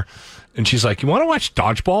before dinner. And she's like, "You want to watch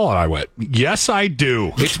Dodgeball?" And I went, "Yes, I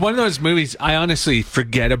do." It's one of those movies I honestly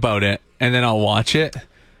forget about it, and then I'll watch it.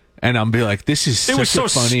 And I'll be like, this is such a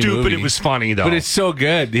funny stupid. movie. It was funny, though. But it's so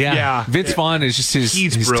good. Yeah. Vince Vaughn is just his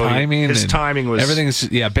timing. His timing was...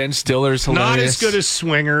 Everything's... Yeah, Ben Stiller's hilarious. Not as good as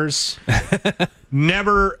Swingers.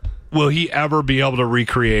 Never will he ever be able to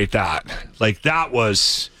recreate that. Like,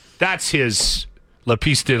 that's his La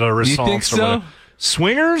Piste de la Resistance. You think so?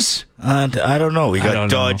 Swingers? I don't know. You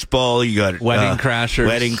got Dodgeball. You got Wedding Crashers.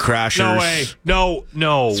 Wedding Crashers. No way.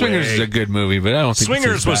 No Swingers way. is a good movie, but I don't think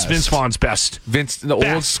Swingers was Vince Vaughn's best.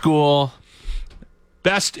 Old school.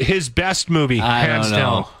 His best movie, hands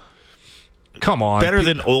down. Come on. Better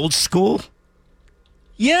than Old School?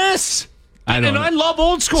 Yes. I love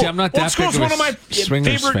Old School. See, I'm not that big of one of my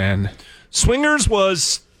Swingers favorite fan. Swingers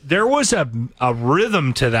was... There was a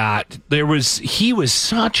rhythm to that. He was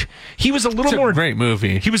a little more great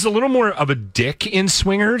movie. He was a little more of a dick in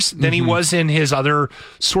Swingers than he was in his other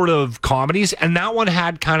sort of comedies, and that one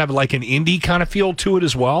had kind of like an indie kind of feel to it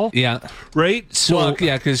as well. Yeah, right. So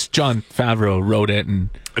because Jon Favreau wrote it and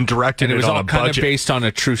directed it. It was on all a kind budget. of based on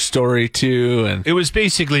a true story too, and it was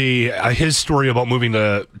basically his story about moving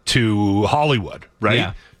to Hollywood, right?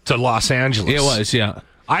 Yeah. To Los Angeles. It was, yeah.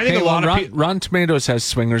 I think a lot of people... Rotten Tomatoes has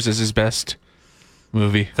Swingers as his best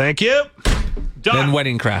movie. Thank you. Done. Then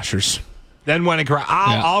Wedding Crashers.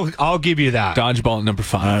 I'll give you that. Dodgeball at number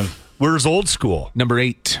 5. Where's Old School? Number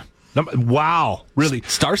 8. Wow, really?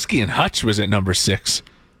 Starsky and Hutch was at number 6.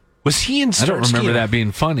 Was he in Starsky? I don't remember that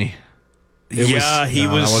being funny. He was.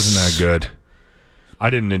 That wasn't that good. I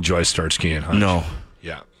didn't enjoy Starsky and Hutch. No.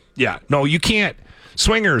 Yeah. No, you can't.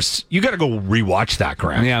 Swingers, you got to go rewatch that,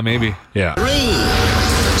 Grant. Yeah, maybe. Yeah. 3, 2.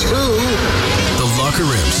 The Locker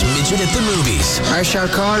Room's Midget at the Movies. I shall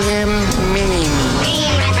call him Mini.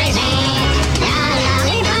 I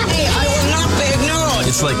will not be ignored.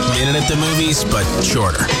 It's like Minute at the Movies, but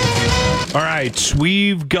shorter. All right,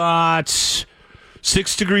 we've got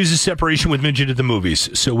 6 degrees of separation with Midget at the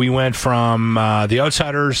Movies. So we went from The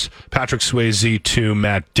Outsiders, Patrick Swayze, to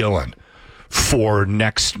Matt Dillon for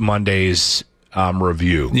next Monday's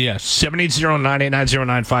review. Yes.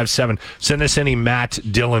 780-989-0957. Send us any Matt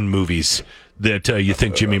Dillon movies that you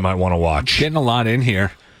think Jimmy might want to watch. Getting a lot in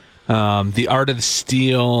here. The Art of the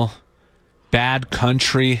Steal, Bad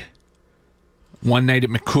Country, One Night at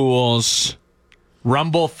McCool's,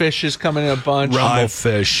 Rumblefish is coming in a bunch.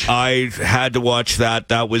 Rumblefish. I had to watch that.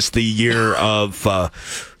 That was the year of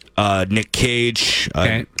Nick Cage.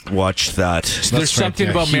 Okay. I watched that. There's something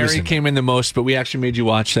about Mary came in the most, but we actually made you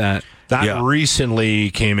watch that. That recently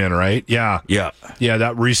came in, right? Yeah.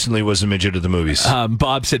 That recently was a Midget of the Movies.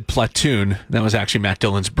 Bob said Platoon. That was actually Matt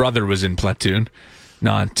Dillon's brother was in Platoon,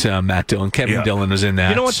 not Matt Dillon. Kevin Dillon was in that.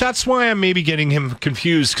 You know what? That's why I'm maybe getting him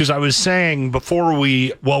confused, because I was saying while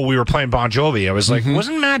we were playing Bon Jovi, I was like,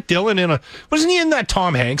 wasn't Matt Dillon wasn't he in that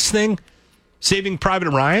Tom Hanks thing, Saving Private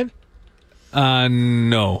Ryan?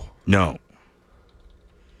 No. No,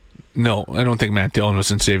 I don't think Matt Dillon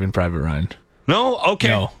was in Saving Private Ryan. No? Okay.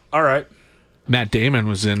 No. All right. Matt Damon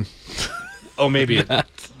was in. Oh, maybe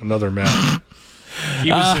another Matt.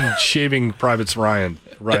 He was in Shaving Privates Ryan's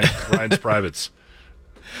Privates.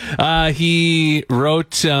 He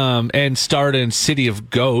wrote and starred in City of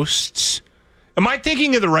Ghosts. Am I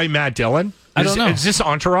thinking of the right Matt Dillon? I don't know. Is this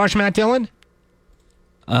Entourage Matt Dillon?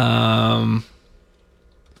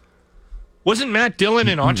 Wasn't Matt Dillon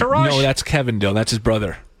in Entourage? No, that's Kevin Dillon. That's his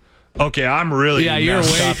brother. Okay, I'm really you're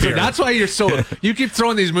messed way up here. That's why you're so. You keep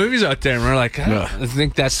throwing these movies out there, and we're like, I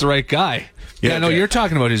think that's the right guy. Yeah, no, you're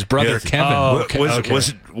talking about his brother Kevin. Oh,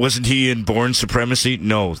 okay. Wasn't he in Born Supremacy?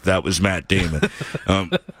 No, that was Matt Damon.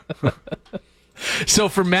 So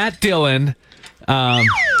for Matt Dillon,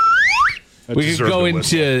 we could go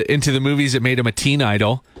into the movies that made him a teen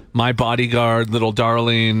idol. My Bodyguard, Little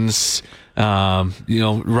Darlings,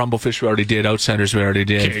 Rumblefish we already did, Outsiders we already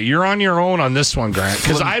did. Okay, you're on your own on this one, Grant,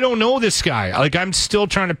 because I don't know this guy. Like, I'm still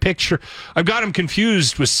trying to picture. I've got him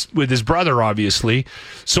confused with his brother, obviously,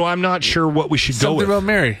 so I'm not sure what we should go with. Something about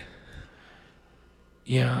Mary.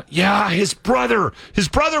 Yeah, his brother. His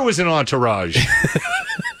brother was in Entourage.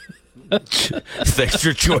 Thanks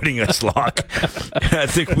for joining us, Locke. I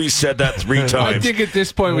think we said that 3 times. I think at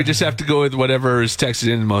this point we just have to go with whatever is texted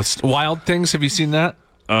in the most. Wild Things, have you seen that?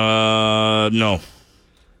 No.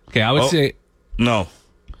 Okay, I would say no.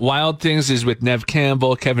 Wild Things is with Nev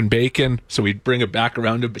Campbell, Kevin Bacon. So we bring it back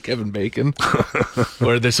around to Kevin Bacon,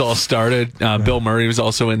 where this all started. Bill Murray was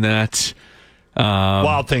also in that.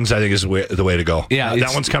 Wild Things, I think, is the way to go. Yeah,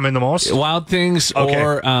 that one's coming the most. Wild Things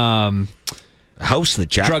or House that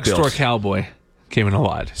Jack Drugstore built. Cowboy came in a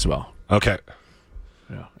lot as well. Okay.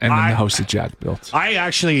 Yeah. And then the house that Jack built. I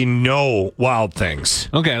actually know Wild Things.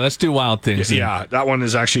 Okay, let's do Wild Things. Yeah, that one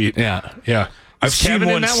is actually. Yeah. I've seen Kevin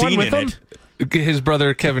one scene with him. His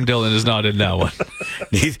brother Kevin Dillon is not in that one.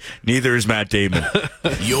 Neither is Matt Damon.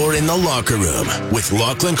 You're in the locker room with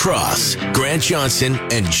Lachlan Cross, Grant Johnson,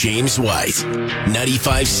 and James White.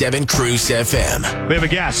 95.7 Cruise FM. We have a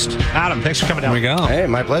guest. Adam, thanks for coming down. Here we go. Hey,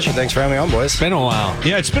 my pleasure. Thanks for having me on, boys. It's been a while.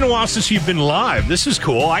 Yeah, it's been a while since you've been live. This is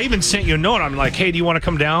cool. I even sent you a note. I'm like, hey, do you want to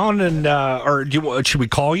come down? And or should we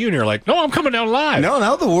call you? And you're like, no, I'm coming down live. No,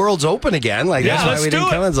 now the world's open again. Like, that's why we didn't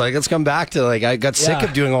come. It's like, let's come back to, like, I got sick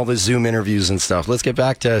of doing all the Zoom interviews and stuff. Let's get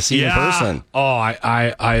back to seeing in person. Oh,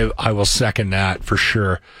 I will second that for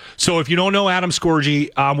sure. So if you don't know Adam Scorgi,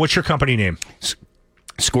 what's your company name?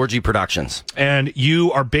 Scorgi Productions. And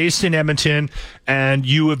you are based in Edmonton, and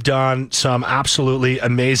you have done some absolutely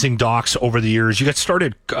amazing docs over the years. You got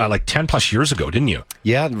started like 10 plus years ago, didn't you?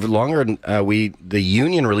 Yeah, longer. The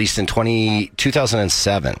Union released in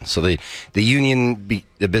 2007. So the Union,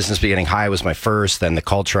 the business beginning high was my first, then the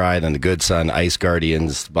Cultry, then the Good Son, Ice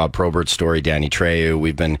Guardians, Bob Probert's story, Danny Trejo.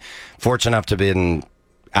 We've been fortunate enough to be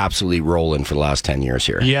absolutely rolling for the last 10 years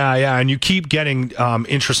here. Yeah, and you keep getting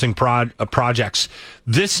interesting projects.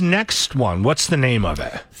 This next one, what's the name of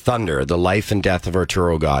it? Thunder, The Life and Death of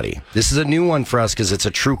Arturo Gotti. This is a new one for us because it's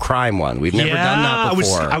a true crime one. We've never done that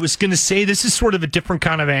before. I was going to say, this is sort of a different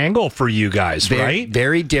kind of angle for you guys, right?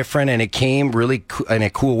 Very different, and it came really in a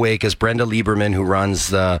cool way because Brenda Lieberman, who runs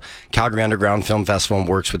the Calgary Underground Film Festival and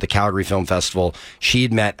works with the Calgary Film Festival,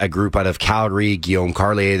 she'd met a group out of Calgary, Guillaume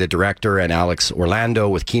Carlier, the director, and Alex Orlando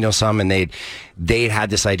with Kinosum, and they'd had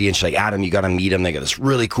this idea, and she's like, Adam, you got to meet him. They got this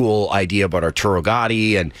really cool idea about Arturo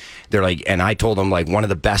Gotti, and they're like, and I told them, like, one of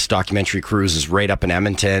the best documentary crews is right up in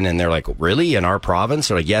Edmonton, and they're like, really, in our province?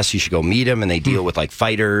 They're like, yes, you should go meet him, and they deal with like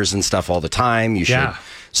fighters and stuff all the time. You should. Yeah.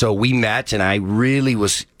 So we met, and I really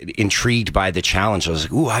was intrigued by the challenge. I was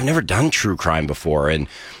like, ooh, I've never done true crime before, and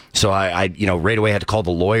so I right away had to call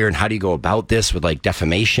the lawyer, and how do you go about this with like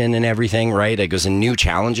defamation and everything, right? It goes in new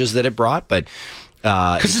challenges that it brought, but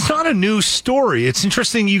because it's not a new story. It's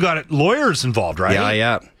interesting you got lawyers involved, right?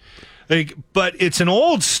 Yeah. But it's an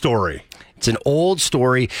old story. It's an old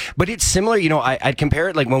story, but it's similar. I'd compare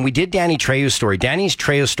it like when we did Danny Trejo's story. Danny's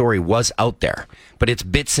Trejo story was out there, but it's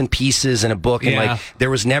bits and pieces in a book, and like there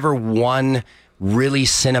was never one really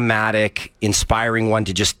cinematic, inspiring one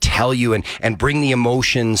to just tell you and bring the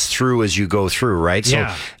emotions through as you go through, right?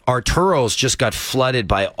 So Arturo's just got flooded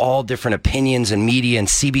by all different opinions and media, and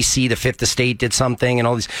CBC, the Fifth Estate did something and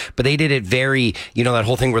all these, but they did it very, that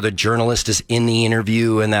whole thing where the journalist is in the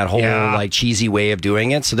interview and that whole like cheesy way of doing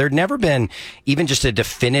it. So there'd never been even just a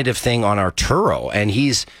definitive thing on Arturo, and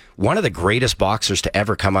he's one of the greatest boxers to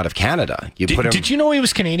ever come out of Canada. Did you know he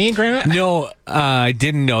was Canadian, Grant? No, I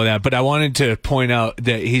didn't know that, but I wanted to point out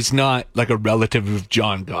that he's not like a relative of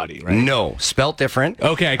John Gotti, right? No, spelt different.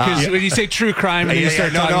 Okay, because when you say true crime, and you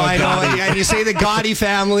start talking about Gotti. And you say the Gotti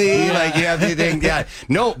family, like,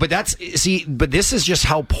 no, but but this is just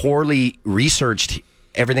how poorly researched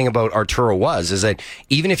everything about Arturo was, is that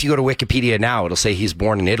even if you go to Wikipedia now, it'll say he's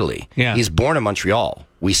born in Italy. Yeah. He's born in Montreal.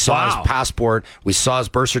 We saw his passport. We saw his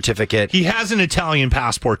birth certificate. He has an Italian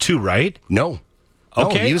passport too, right? No.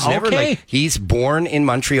 Okay. No, he was never he's born in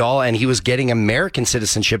Montreal, and he was getting American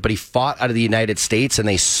citizenship, but he fought out of the United States, and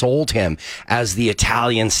they sold him as the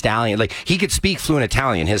Italian stallion. Like, he could speak fluent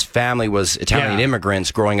Italian. His family was Italian immigrants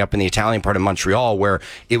growing up in the Italian part of Montreal, where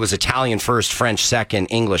it was Italian first, French second,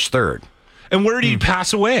 English third. And where did he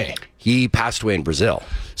pass away? He passed away in Brazil.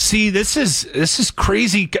 See, this is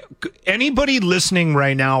crazy. Anybody listening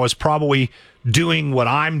right now is probably doing what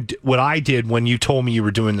I did when you told me you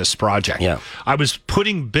were doing this project. Yeah. I was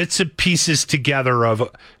putting bits and pieces together of,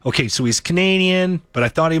 okay, so he's Canadian, but I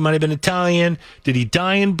thought he might have been Italian. Did he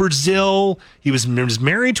die in Brazil? He was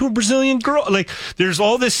married to a Brazilian girl. Like, there's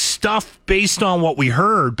all this stuff based on what we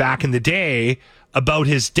heard back in the day about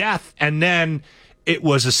his death, and then it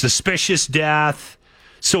was a suspicious death.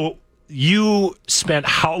 So you spent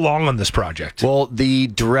how long on this project? Well, the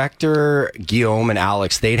director, Guillaume and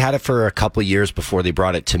Alex, they'd had it for a couple of years before they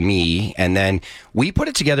brought it to me. And then we put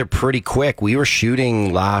it together pretty quick. We were shooting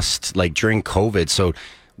during COVID. So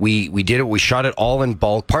we did it. We shot it all in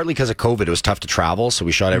bulk, partly because of COVID. It was tough to travel. So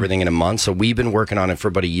we shot everything in a month. So we've been working on it for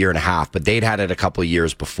about a year and a half, but they'd had it a couple of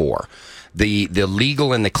years before. The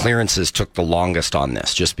legal and the clearances took the longest on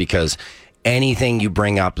this, just because anything you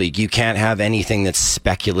bring up, like, you can't have anything that's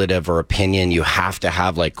speculative or opinion. You have to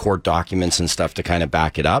have like court documents and stuff to kind of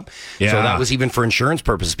back it up. Yeah. So that was even for insurance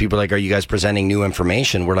purposes. People are like, are you guys presenting new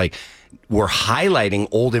information? We're like, we're highlighting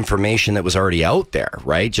old information that was already out there,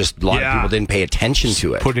 right? Just a lot of people didn't pay attention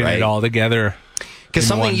to it. Putting it all together. Because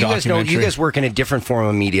something you guys know, you guys work in a different form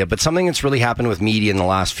of media, but something that's really happened with media in the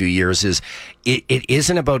last few years is it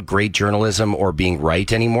isn't about great journalism or being right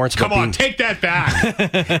anymore. It's about take that back.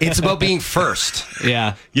 It's about being first.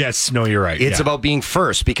 Yeah. Yes. No, you're right. It's about being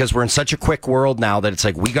first, because we're in such a quick world now that it's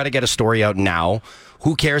like, we got to get a story out now.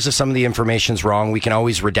 Who cares if some of the information's wrong? We can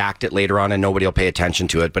always redact it later on and nobody will pay attention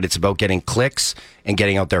to it. But it's about getting clicks and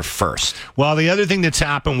getting out there first. Well, the other thing that's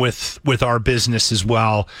happened with our business as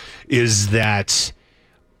well is that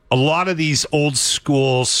a lot of these old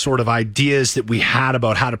school sort of ideas that we had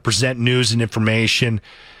about how to present news and information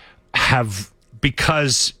have,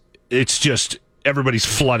 because it's just everybody's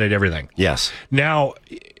flooded everything. Yes. Now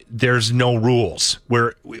there's no rules.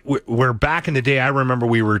 Where back in the day, I remember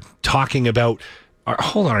we were talking about,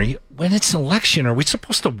 hold on, when it's an election, are we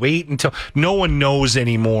supposed to wait until no one knows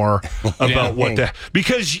anymore about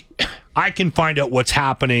because I can find out what's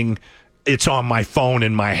happening. It's on my phone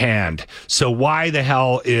in my hand. So why the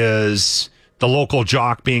hell is the local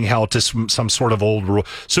jock being held to some sort of old rule?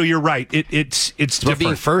 So you're right. It's about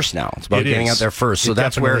being first now. It's about getting out there first. So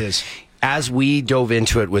that's where, as we dove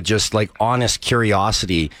into it with just like honest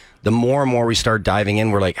curiosity, the more and more we start diving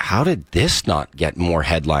in, we're like, how did this not get more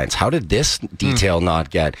headlines? How did this detail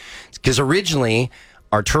not get? Because originally,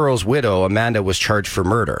 Arturo's widow, Amanda, was charged for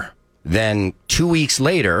murder. Then 2 weeks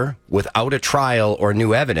later, without a trial or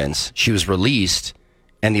new evidence, she was released,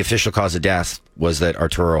 and the official cause of death was that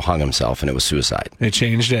Arturo hung himself, and it was suicide. They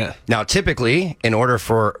changed it. Now, typically,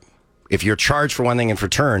 if you're charged for one thing and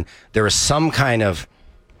return, there is some kind of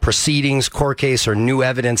proceedings, court case, or new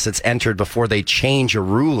evidence that's entered before they change a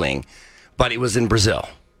ruling, but it was in Brazil.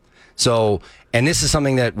 So, and this is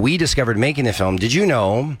something that we discovered making the film. Did you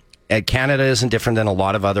know, Canada isn't different than a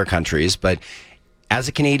lot of other countries, but as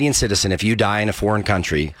a Canadian citizen, if you die in a foreign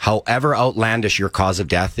country, however outlandish your cause of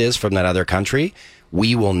death is from that other country,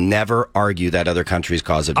 we will never argue that other country's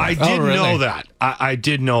cause of death. I did know that. I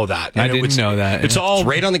did know that. I didn't know that. It's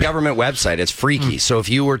right on the government website. It's freaky. So if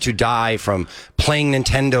you were to die from playing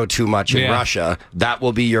Nintendo too much in Russia, that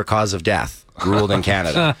will be your cause of death, ruled in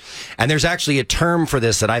Canada. And there's actually a term for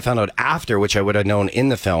this that I found out after, which I would have known in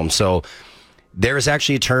the film. So there is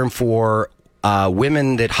actually a term for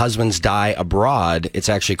women that husbands die abroad. It's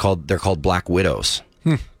actually they're called black widows.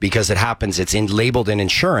 Because it happens, it's labeled in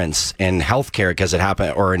insurance and healthcare because it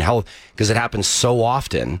happens so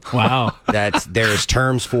often. Wow, that there's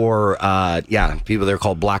terms for people. They're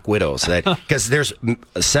called black widows. Because there's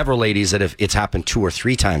several ladies that it's happened 2 or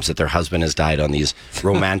 3 times that their husband has died on these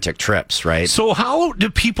romantic trips. Right. So how do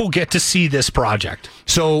people get to see this project?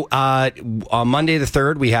 So on Monday the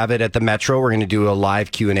 3rd, we have it at the Metro. We're going to do a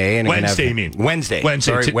live Q&A. And Wednesday.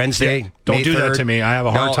 Wednesday. Yeah. Don't do that to me. I have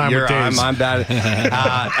a hard time with days. I'm bad.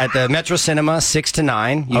 At the Metro Cinema, 6 to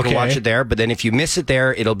 9. You can watch it there. But then if you miss it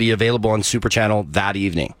there, it'll be available on Super Channel that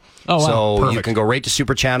evening. Oh, wow. So Perfect. you can go right to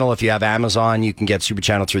Super Channel. If you have Amazon, you can get Super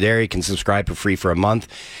Channel through there. You can subscribe for free for a month.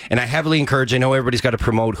 And I heavily encourage, I know everybody's got to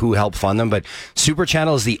promote who helped fund them, but Super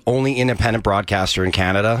Channel is the only independent broadcaster in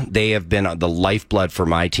Canada. They have been the lifeblood for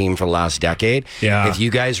my team for the last decade. Yeah. If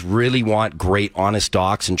you guys really want great, honest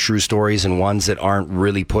docs and true stories and ones that aren't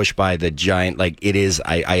really pushed by the giant, like it is,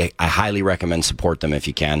 I highly recommend support them if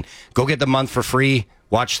you can. Go get the month for free.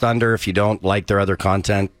 Watch Thunder. If you don't like their other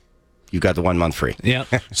content, you've got the 1 month free. Yeah.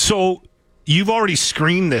 So you've already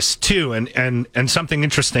screened this too, and something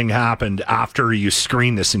interesting happened after you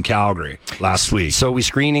screened this in Calgary last week. So we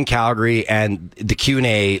screened in Calgary, and the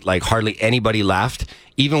Q&A, like hardly anybody left.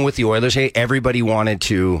 Even with the Oilers, everybody wanted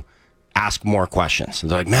to ask more questions.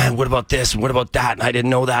 They're like, man, what about this? And what about that? And I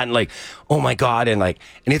didn't know that. And like, oh my God. And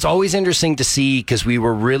it's always interesting to see because we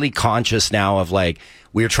were really conscious now of like,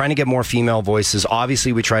 we were trying to get more female voices.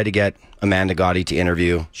 Obviously, we tried to get Amanda Gotti to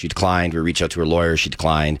interview. She declined. We reached out to her lawyer. She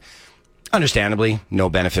declined. Understandably, no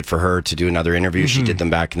benefit for her to do another interview. She did them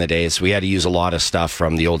back in the day. So we had to use a lot of stuff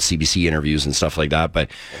from the old CBC interviews and stuff like that.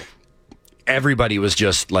 But everybody was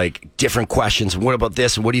just like different questions. What about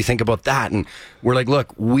this? And what do you think about that? And we're like,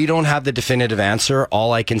 look, we don't have the definitive answer.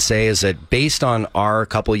 All I can say is that based on our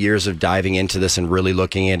couple years of diving into this and really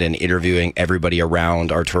looking at and interviewing everybody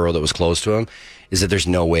around Arturo that was close to him, is that there's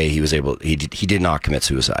no way he did not commit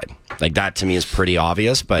suicide. Like that to me is pretty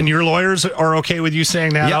obvious. But and your lawyers are okay with you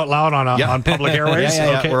saying that out loud on public airways?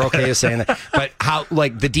 Yeah, okay. We're okay with saying that. But how,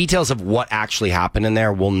 like the details of what actually happened in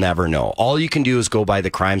there, we'll never know. All you can do is go by the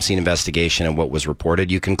crime scene investigation and what was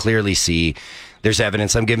reported. You can clearly see there's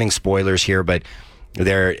evidence. I'm giving spoilers here, but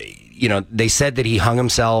they said that he hung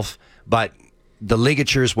himself, but the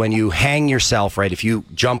ligatures, when you hang yourself, right, if you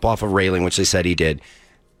jump off a railing, which they said he did,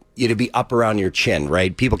 it'd be up around your chin,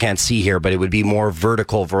 right? People can't see here, but it would be more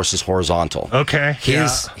vertical versus horizontal. Okay.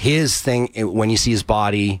 His thing, when you see his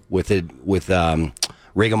body with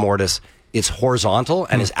rigor mortis, it's horizontal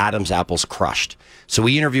and his Adam's apple's crushed. So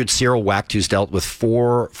we interviewed Cyril Wecht, who's dealt with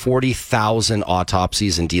 40,000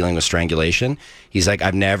 autopsies and dealing with strangulation. He's like,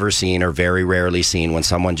 I've never seen or very rarely seen when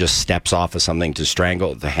someone just steps off of something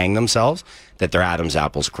to hang themselves, that their Adam's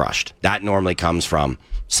apple's crushed. That normally comes from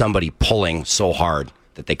somebody pulling so hard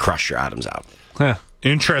that they crush your Adam's apple. Huh.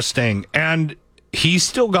 Interesting. And he's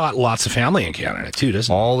still got lots of family in Canada, too,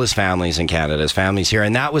 doesn't he? All his family's in Canada. His family's here.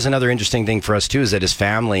 And that was another interesting thing for us, too, is that his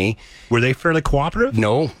family... Were they fairly cooperative?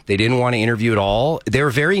 No, they didn't want to interview at all. They were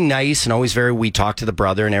very nice and always we talked to the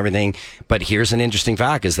brother and everything. But here's an interesting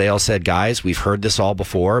fact, is they all said, guys, we've heard this all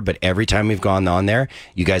before, but every time we've gone on there,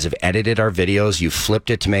 you guys have edited our videos, you've flipped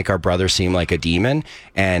it to make our brother seem like a demon,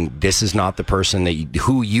 and this is not the person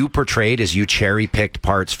who you portrayed, as you cherry-picked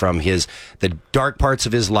parts from the dark parts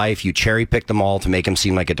of his life, you cherry-picked them all to make him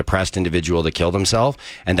seem like a depressed individual that killed himself,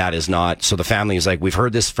 and that is not. So the family is like, we've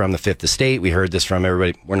heard this from the Fifth Estate, we heard this from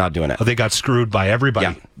everybody, we're not doing it. Oh, they got screwed by everybody.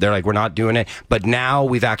 Yeah, they're like, we're not doing it. But now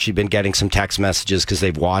we've actually been getting some text messages because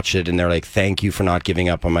they've watched it and they're like, thank you for not giving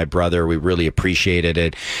up on my brother, we really appreciated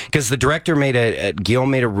it. Because the director Guillaume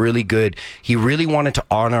made a really good, he really wanted to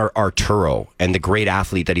honor Arturo and the great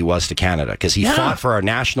athlete that he was to Canada, because he fought for our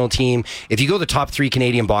national team. If you go the top 3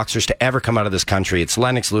 Canadian boxers to ever come out of this country, it's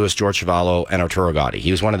Lennox Lewis, George Chuvalo, and Arturo Gotti. He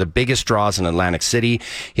was one of the biggest draws in Atlantic City.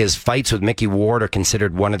 His fights with Mickey Ward are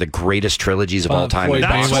considered one of the greatest trilogies of all time.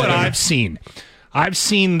 That's what I've seen. I've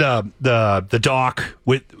seen the doc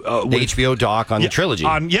with the HBO doc on the trilogy.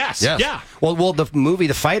 Yes. Well, the movie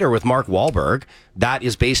The Fighter with Mark Wahlberg, that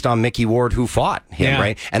is based on Mickey Ward, who fought him,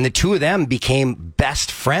 right? And the two of them became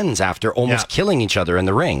best friends after almost killing each other in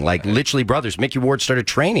the ring, like literally brothers. Mickey Ward started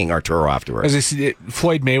training Arturo afterwards.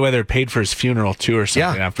 Floyd Mayweather paid for his funeral too, or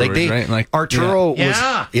something afterwards, right? Like Arturo was,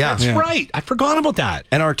 that's right. I forgot about that.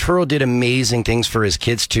 And Arturo did amazing things for his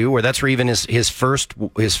kids too. Where that's where even his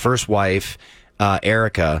first wife,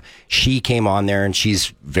 Erica, she came on there and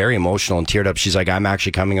she's very emotional and teared up. She's like, I'm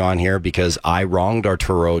actually coming on here because I wronged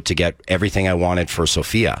Arturo to get everything I wanted for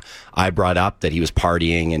Sophia. I brought up that he was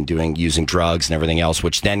partying and using drugs and everything else,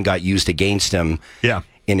 which then got used against him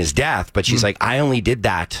in his death. But she's like, I only did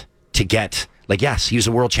that to get, like, yes, he was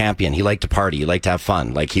a world champion. He liked to party. He liked to have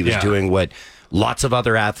fun. Like, he was doing what lots of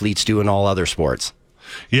other athletes do in all other sports.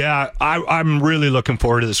 Yeah, I'm really looking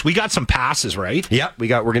forward to this. We got some passes, right? Yeah, we're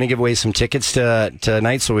going to give away some tickets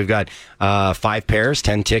tonight. So we've got 5 pairs,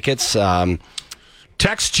 10 tickets.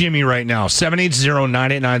 Text Jimmy right now,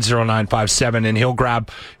 780-989-0957, and he'll grab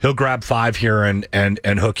 5 here and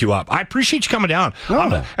hook you up. I appreciate you coming down.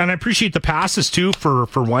 And I appreciate the passes too for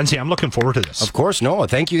Wednesday. I'm looking forward to this. Of course, no.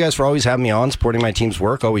 Thank you guys for always having me on, supporting my team's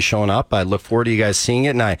work, always showing up. I look forward to you guys seeing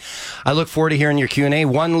it, and I look forward to hearing your Q&A.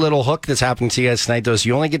 One little hook that's happening to you guys tonight, though, is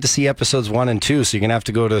you only get to see episodes 1 and 2, so you're going to have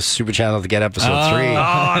to go to Super Channel to get episode 3.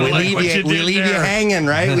 We leave you hanging,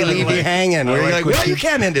 right? We leave you hanging. We're like, well, you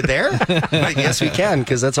can't end it there. But yes, we can,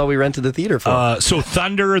 because that's all we rented the theater for. So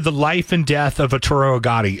Thunder, the life and death of Arturo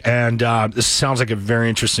Agati. And this sounds like a very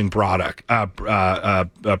interesting project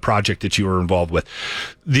that you were involved with.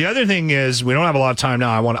 The other thing is, we don't have a lot of time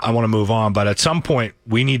now. I want to move on, but at some point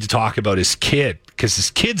we need to talk about his kid, because his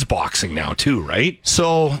kid's boxing now too, right?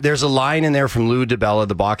 So there's a line in there from Lou DiBella,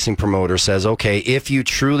 the boxing promoter, says, okay, if you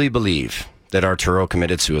truly believe that Arturo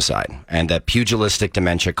committed suicide and that pugilistic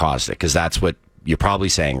dementia caused it, because that's what you're probably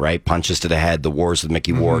saying, right? Punches to the head, the wars with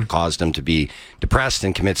Mickey Ward caused him to be depressed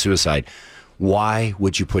and commit suicide. Why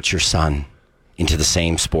would you put your son into the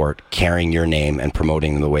same sport, carrying your name and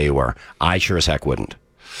promoting them the way you are? I sure as heck wouldn't.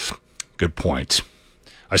 Good point.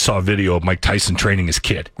 I saw a video of Mike Tyson training his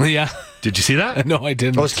kid. Yeah. Did you see that? No, I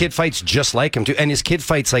didn't. Oh, his kid fights just like him, too. And his kid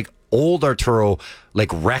fights like old Arturo, like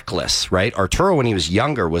reckless, right? Arturo, when he was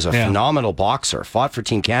younger, was a phenomenal boxer, fought for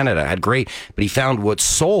Team Canada, had great, but he found what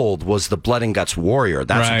sold was the blood and guts warrior.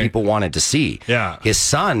 That's what people wanted to see. Yeah. His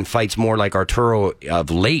son fights more like Arturo of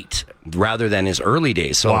late rather than his early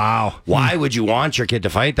days. So why would you want your kid to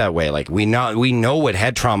fight that way? Like, we know what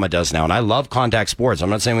head trauma does now, and I love contact sports. I'm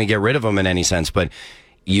not saying we get rid of them in any sense, but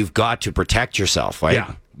you've got to protect yourself,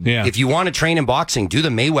 right? Yeah. If you want to train in boxing, do the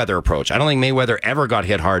Mayweather approach. I don't think Mayweather ever got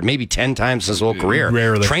hit hard, maybe 10 times his whole career.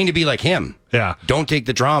 Rarely. Train to be like him. Yeah. Don't take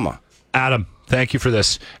the drama. Adam, thank you for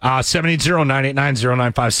this.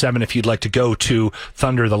 780-989-0957 if you'd like to go to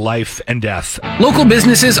Thunder, the life and death. Local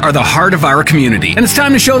businesses are the heart of our community, and it's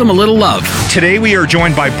time to show them a little love. Today we are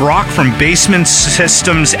joined by Brock from Basement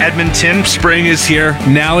Systems Edmonton. Spring is here.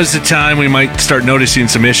 Now is the time we might start noticing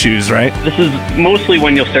some issues, right? This is mostly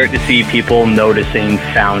when you'll start to see people noticing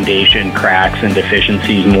foundation cracks and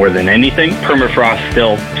deficiencies more than anything. Permafrost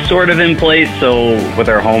still sort of in place, so with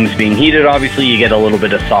our homes being heated, obviously you get a little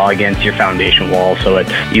bit of thaw against your foundation wall, so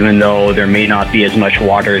even though there may not be as much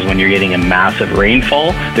water as when you're getting a massive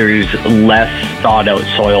rainfall, there's less thawed out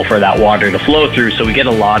soil for that water to flow through, so we get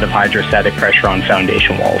a lot of hydrostatic pressure on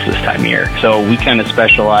foundation walls this time of year. So we kind of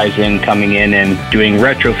specialize in coming in and doing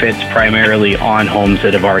retrofits primarily on homes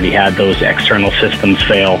that have already had those external systems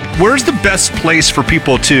fail. Where's the best place for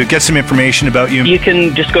people to get some information about you? You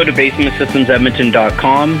can just go to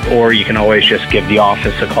basementsystemsedmonton.com, or you can always just give the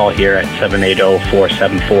office a call here at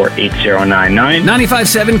 780-474-8099.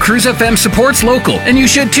 95.7 Cruise FM supports local, and you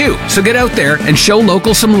should too. So get out there and show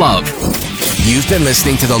local some love. You've been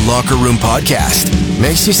listening to the Locker Room Podcast.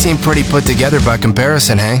 Makes you seem pretty put together by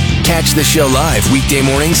comparison, hey? Catch the show live weekday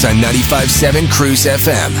mornings on 95.7 Cruise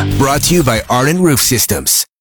FM. Brought to you by Arden Roof Systems.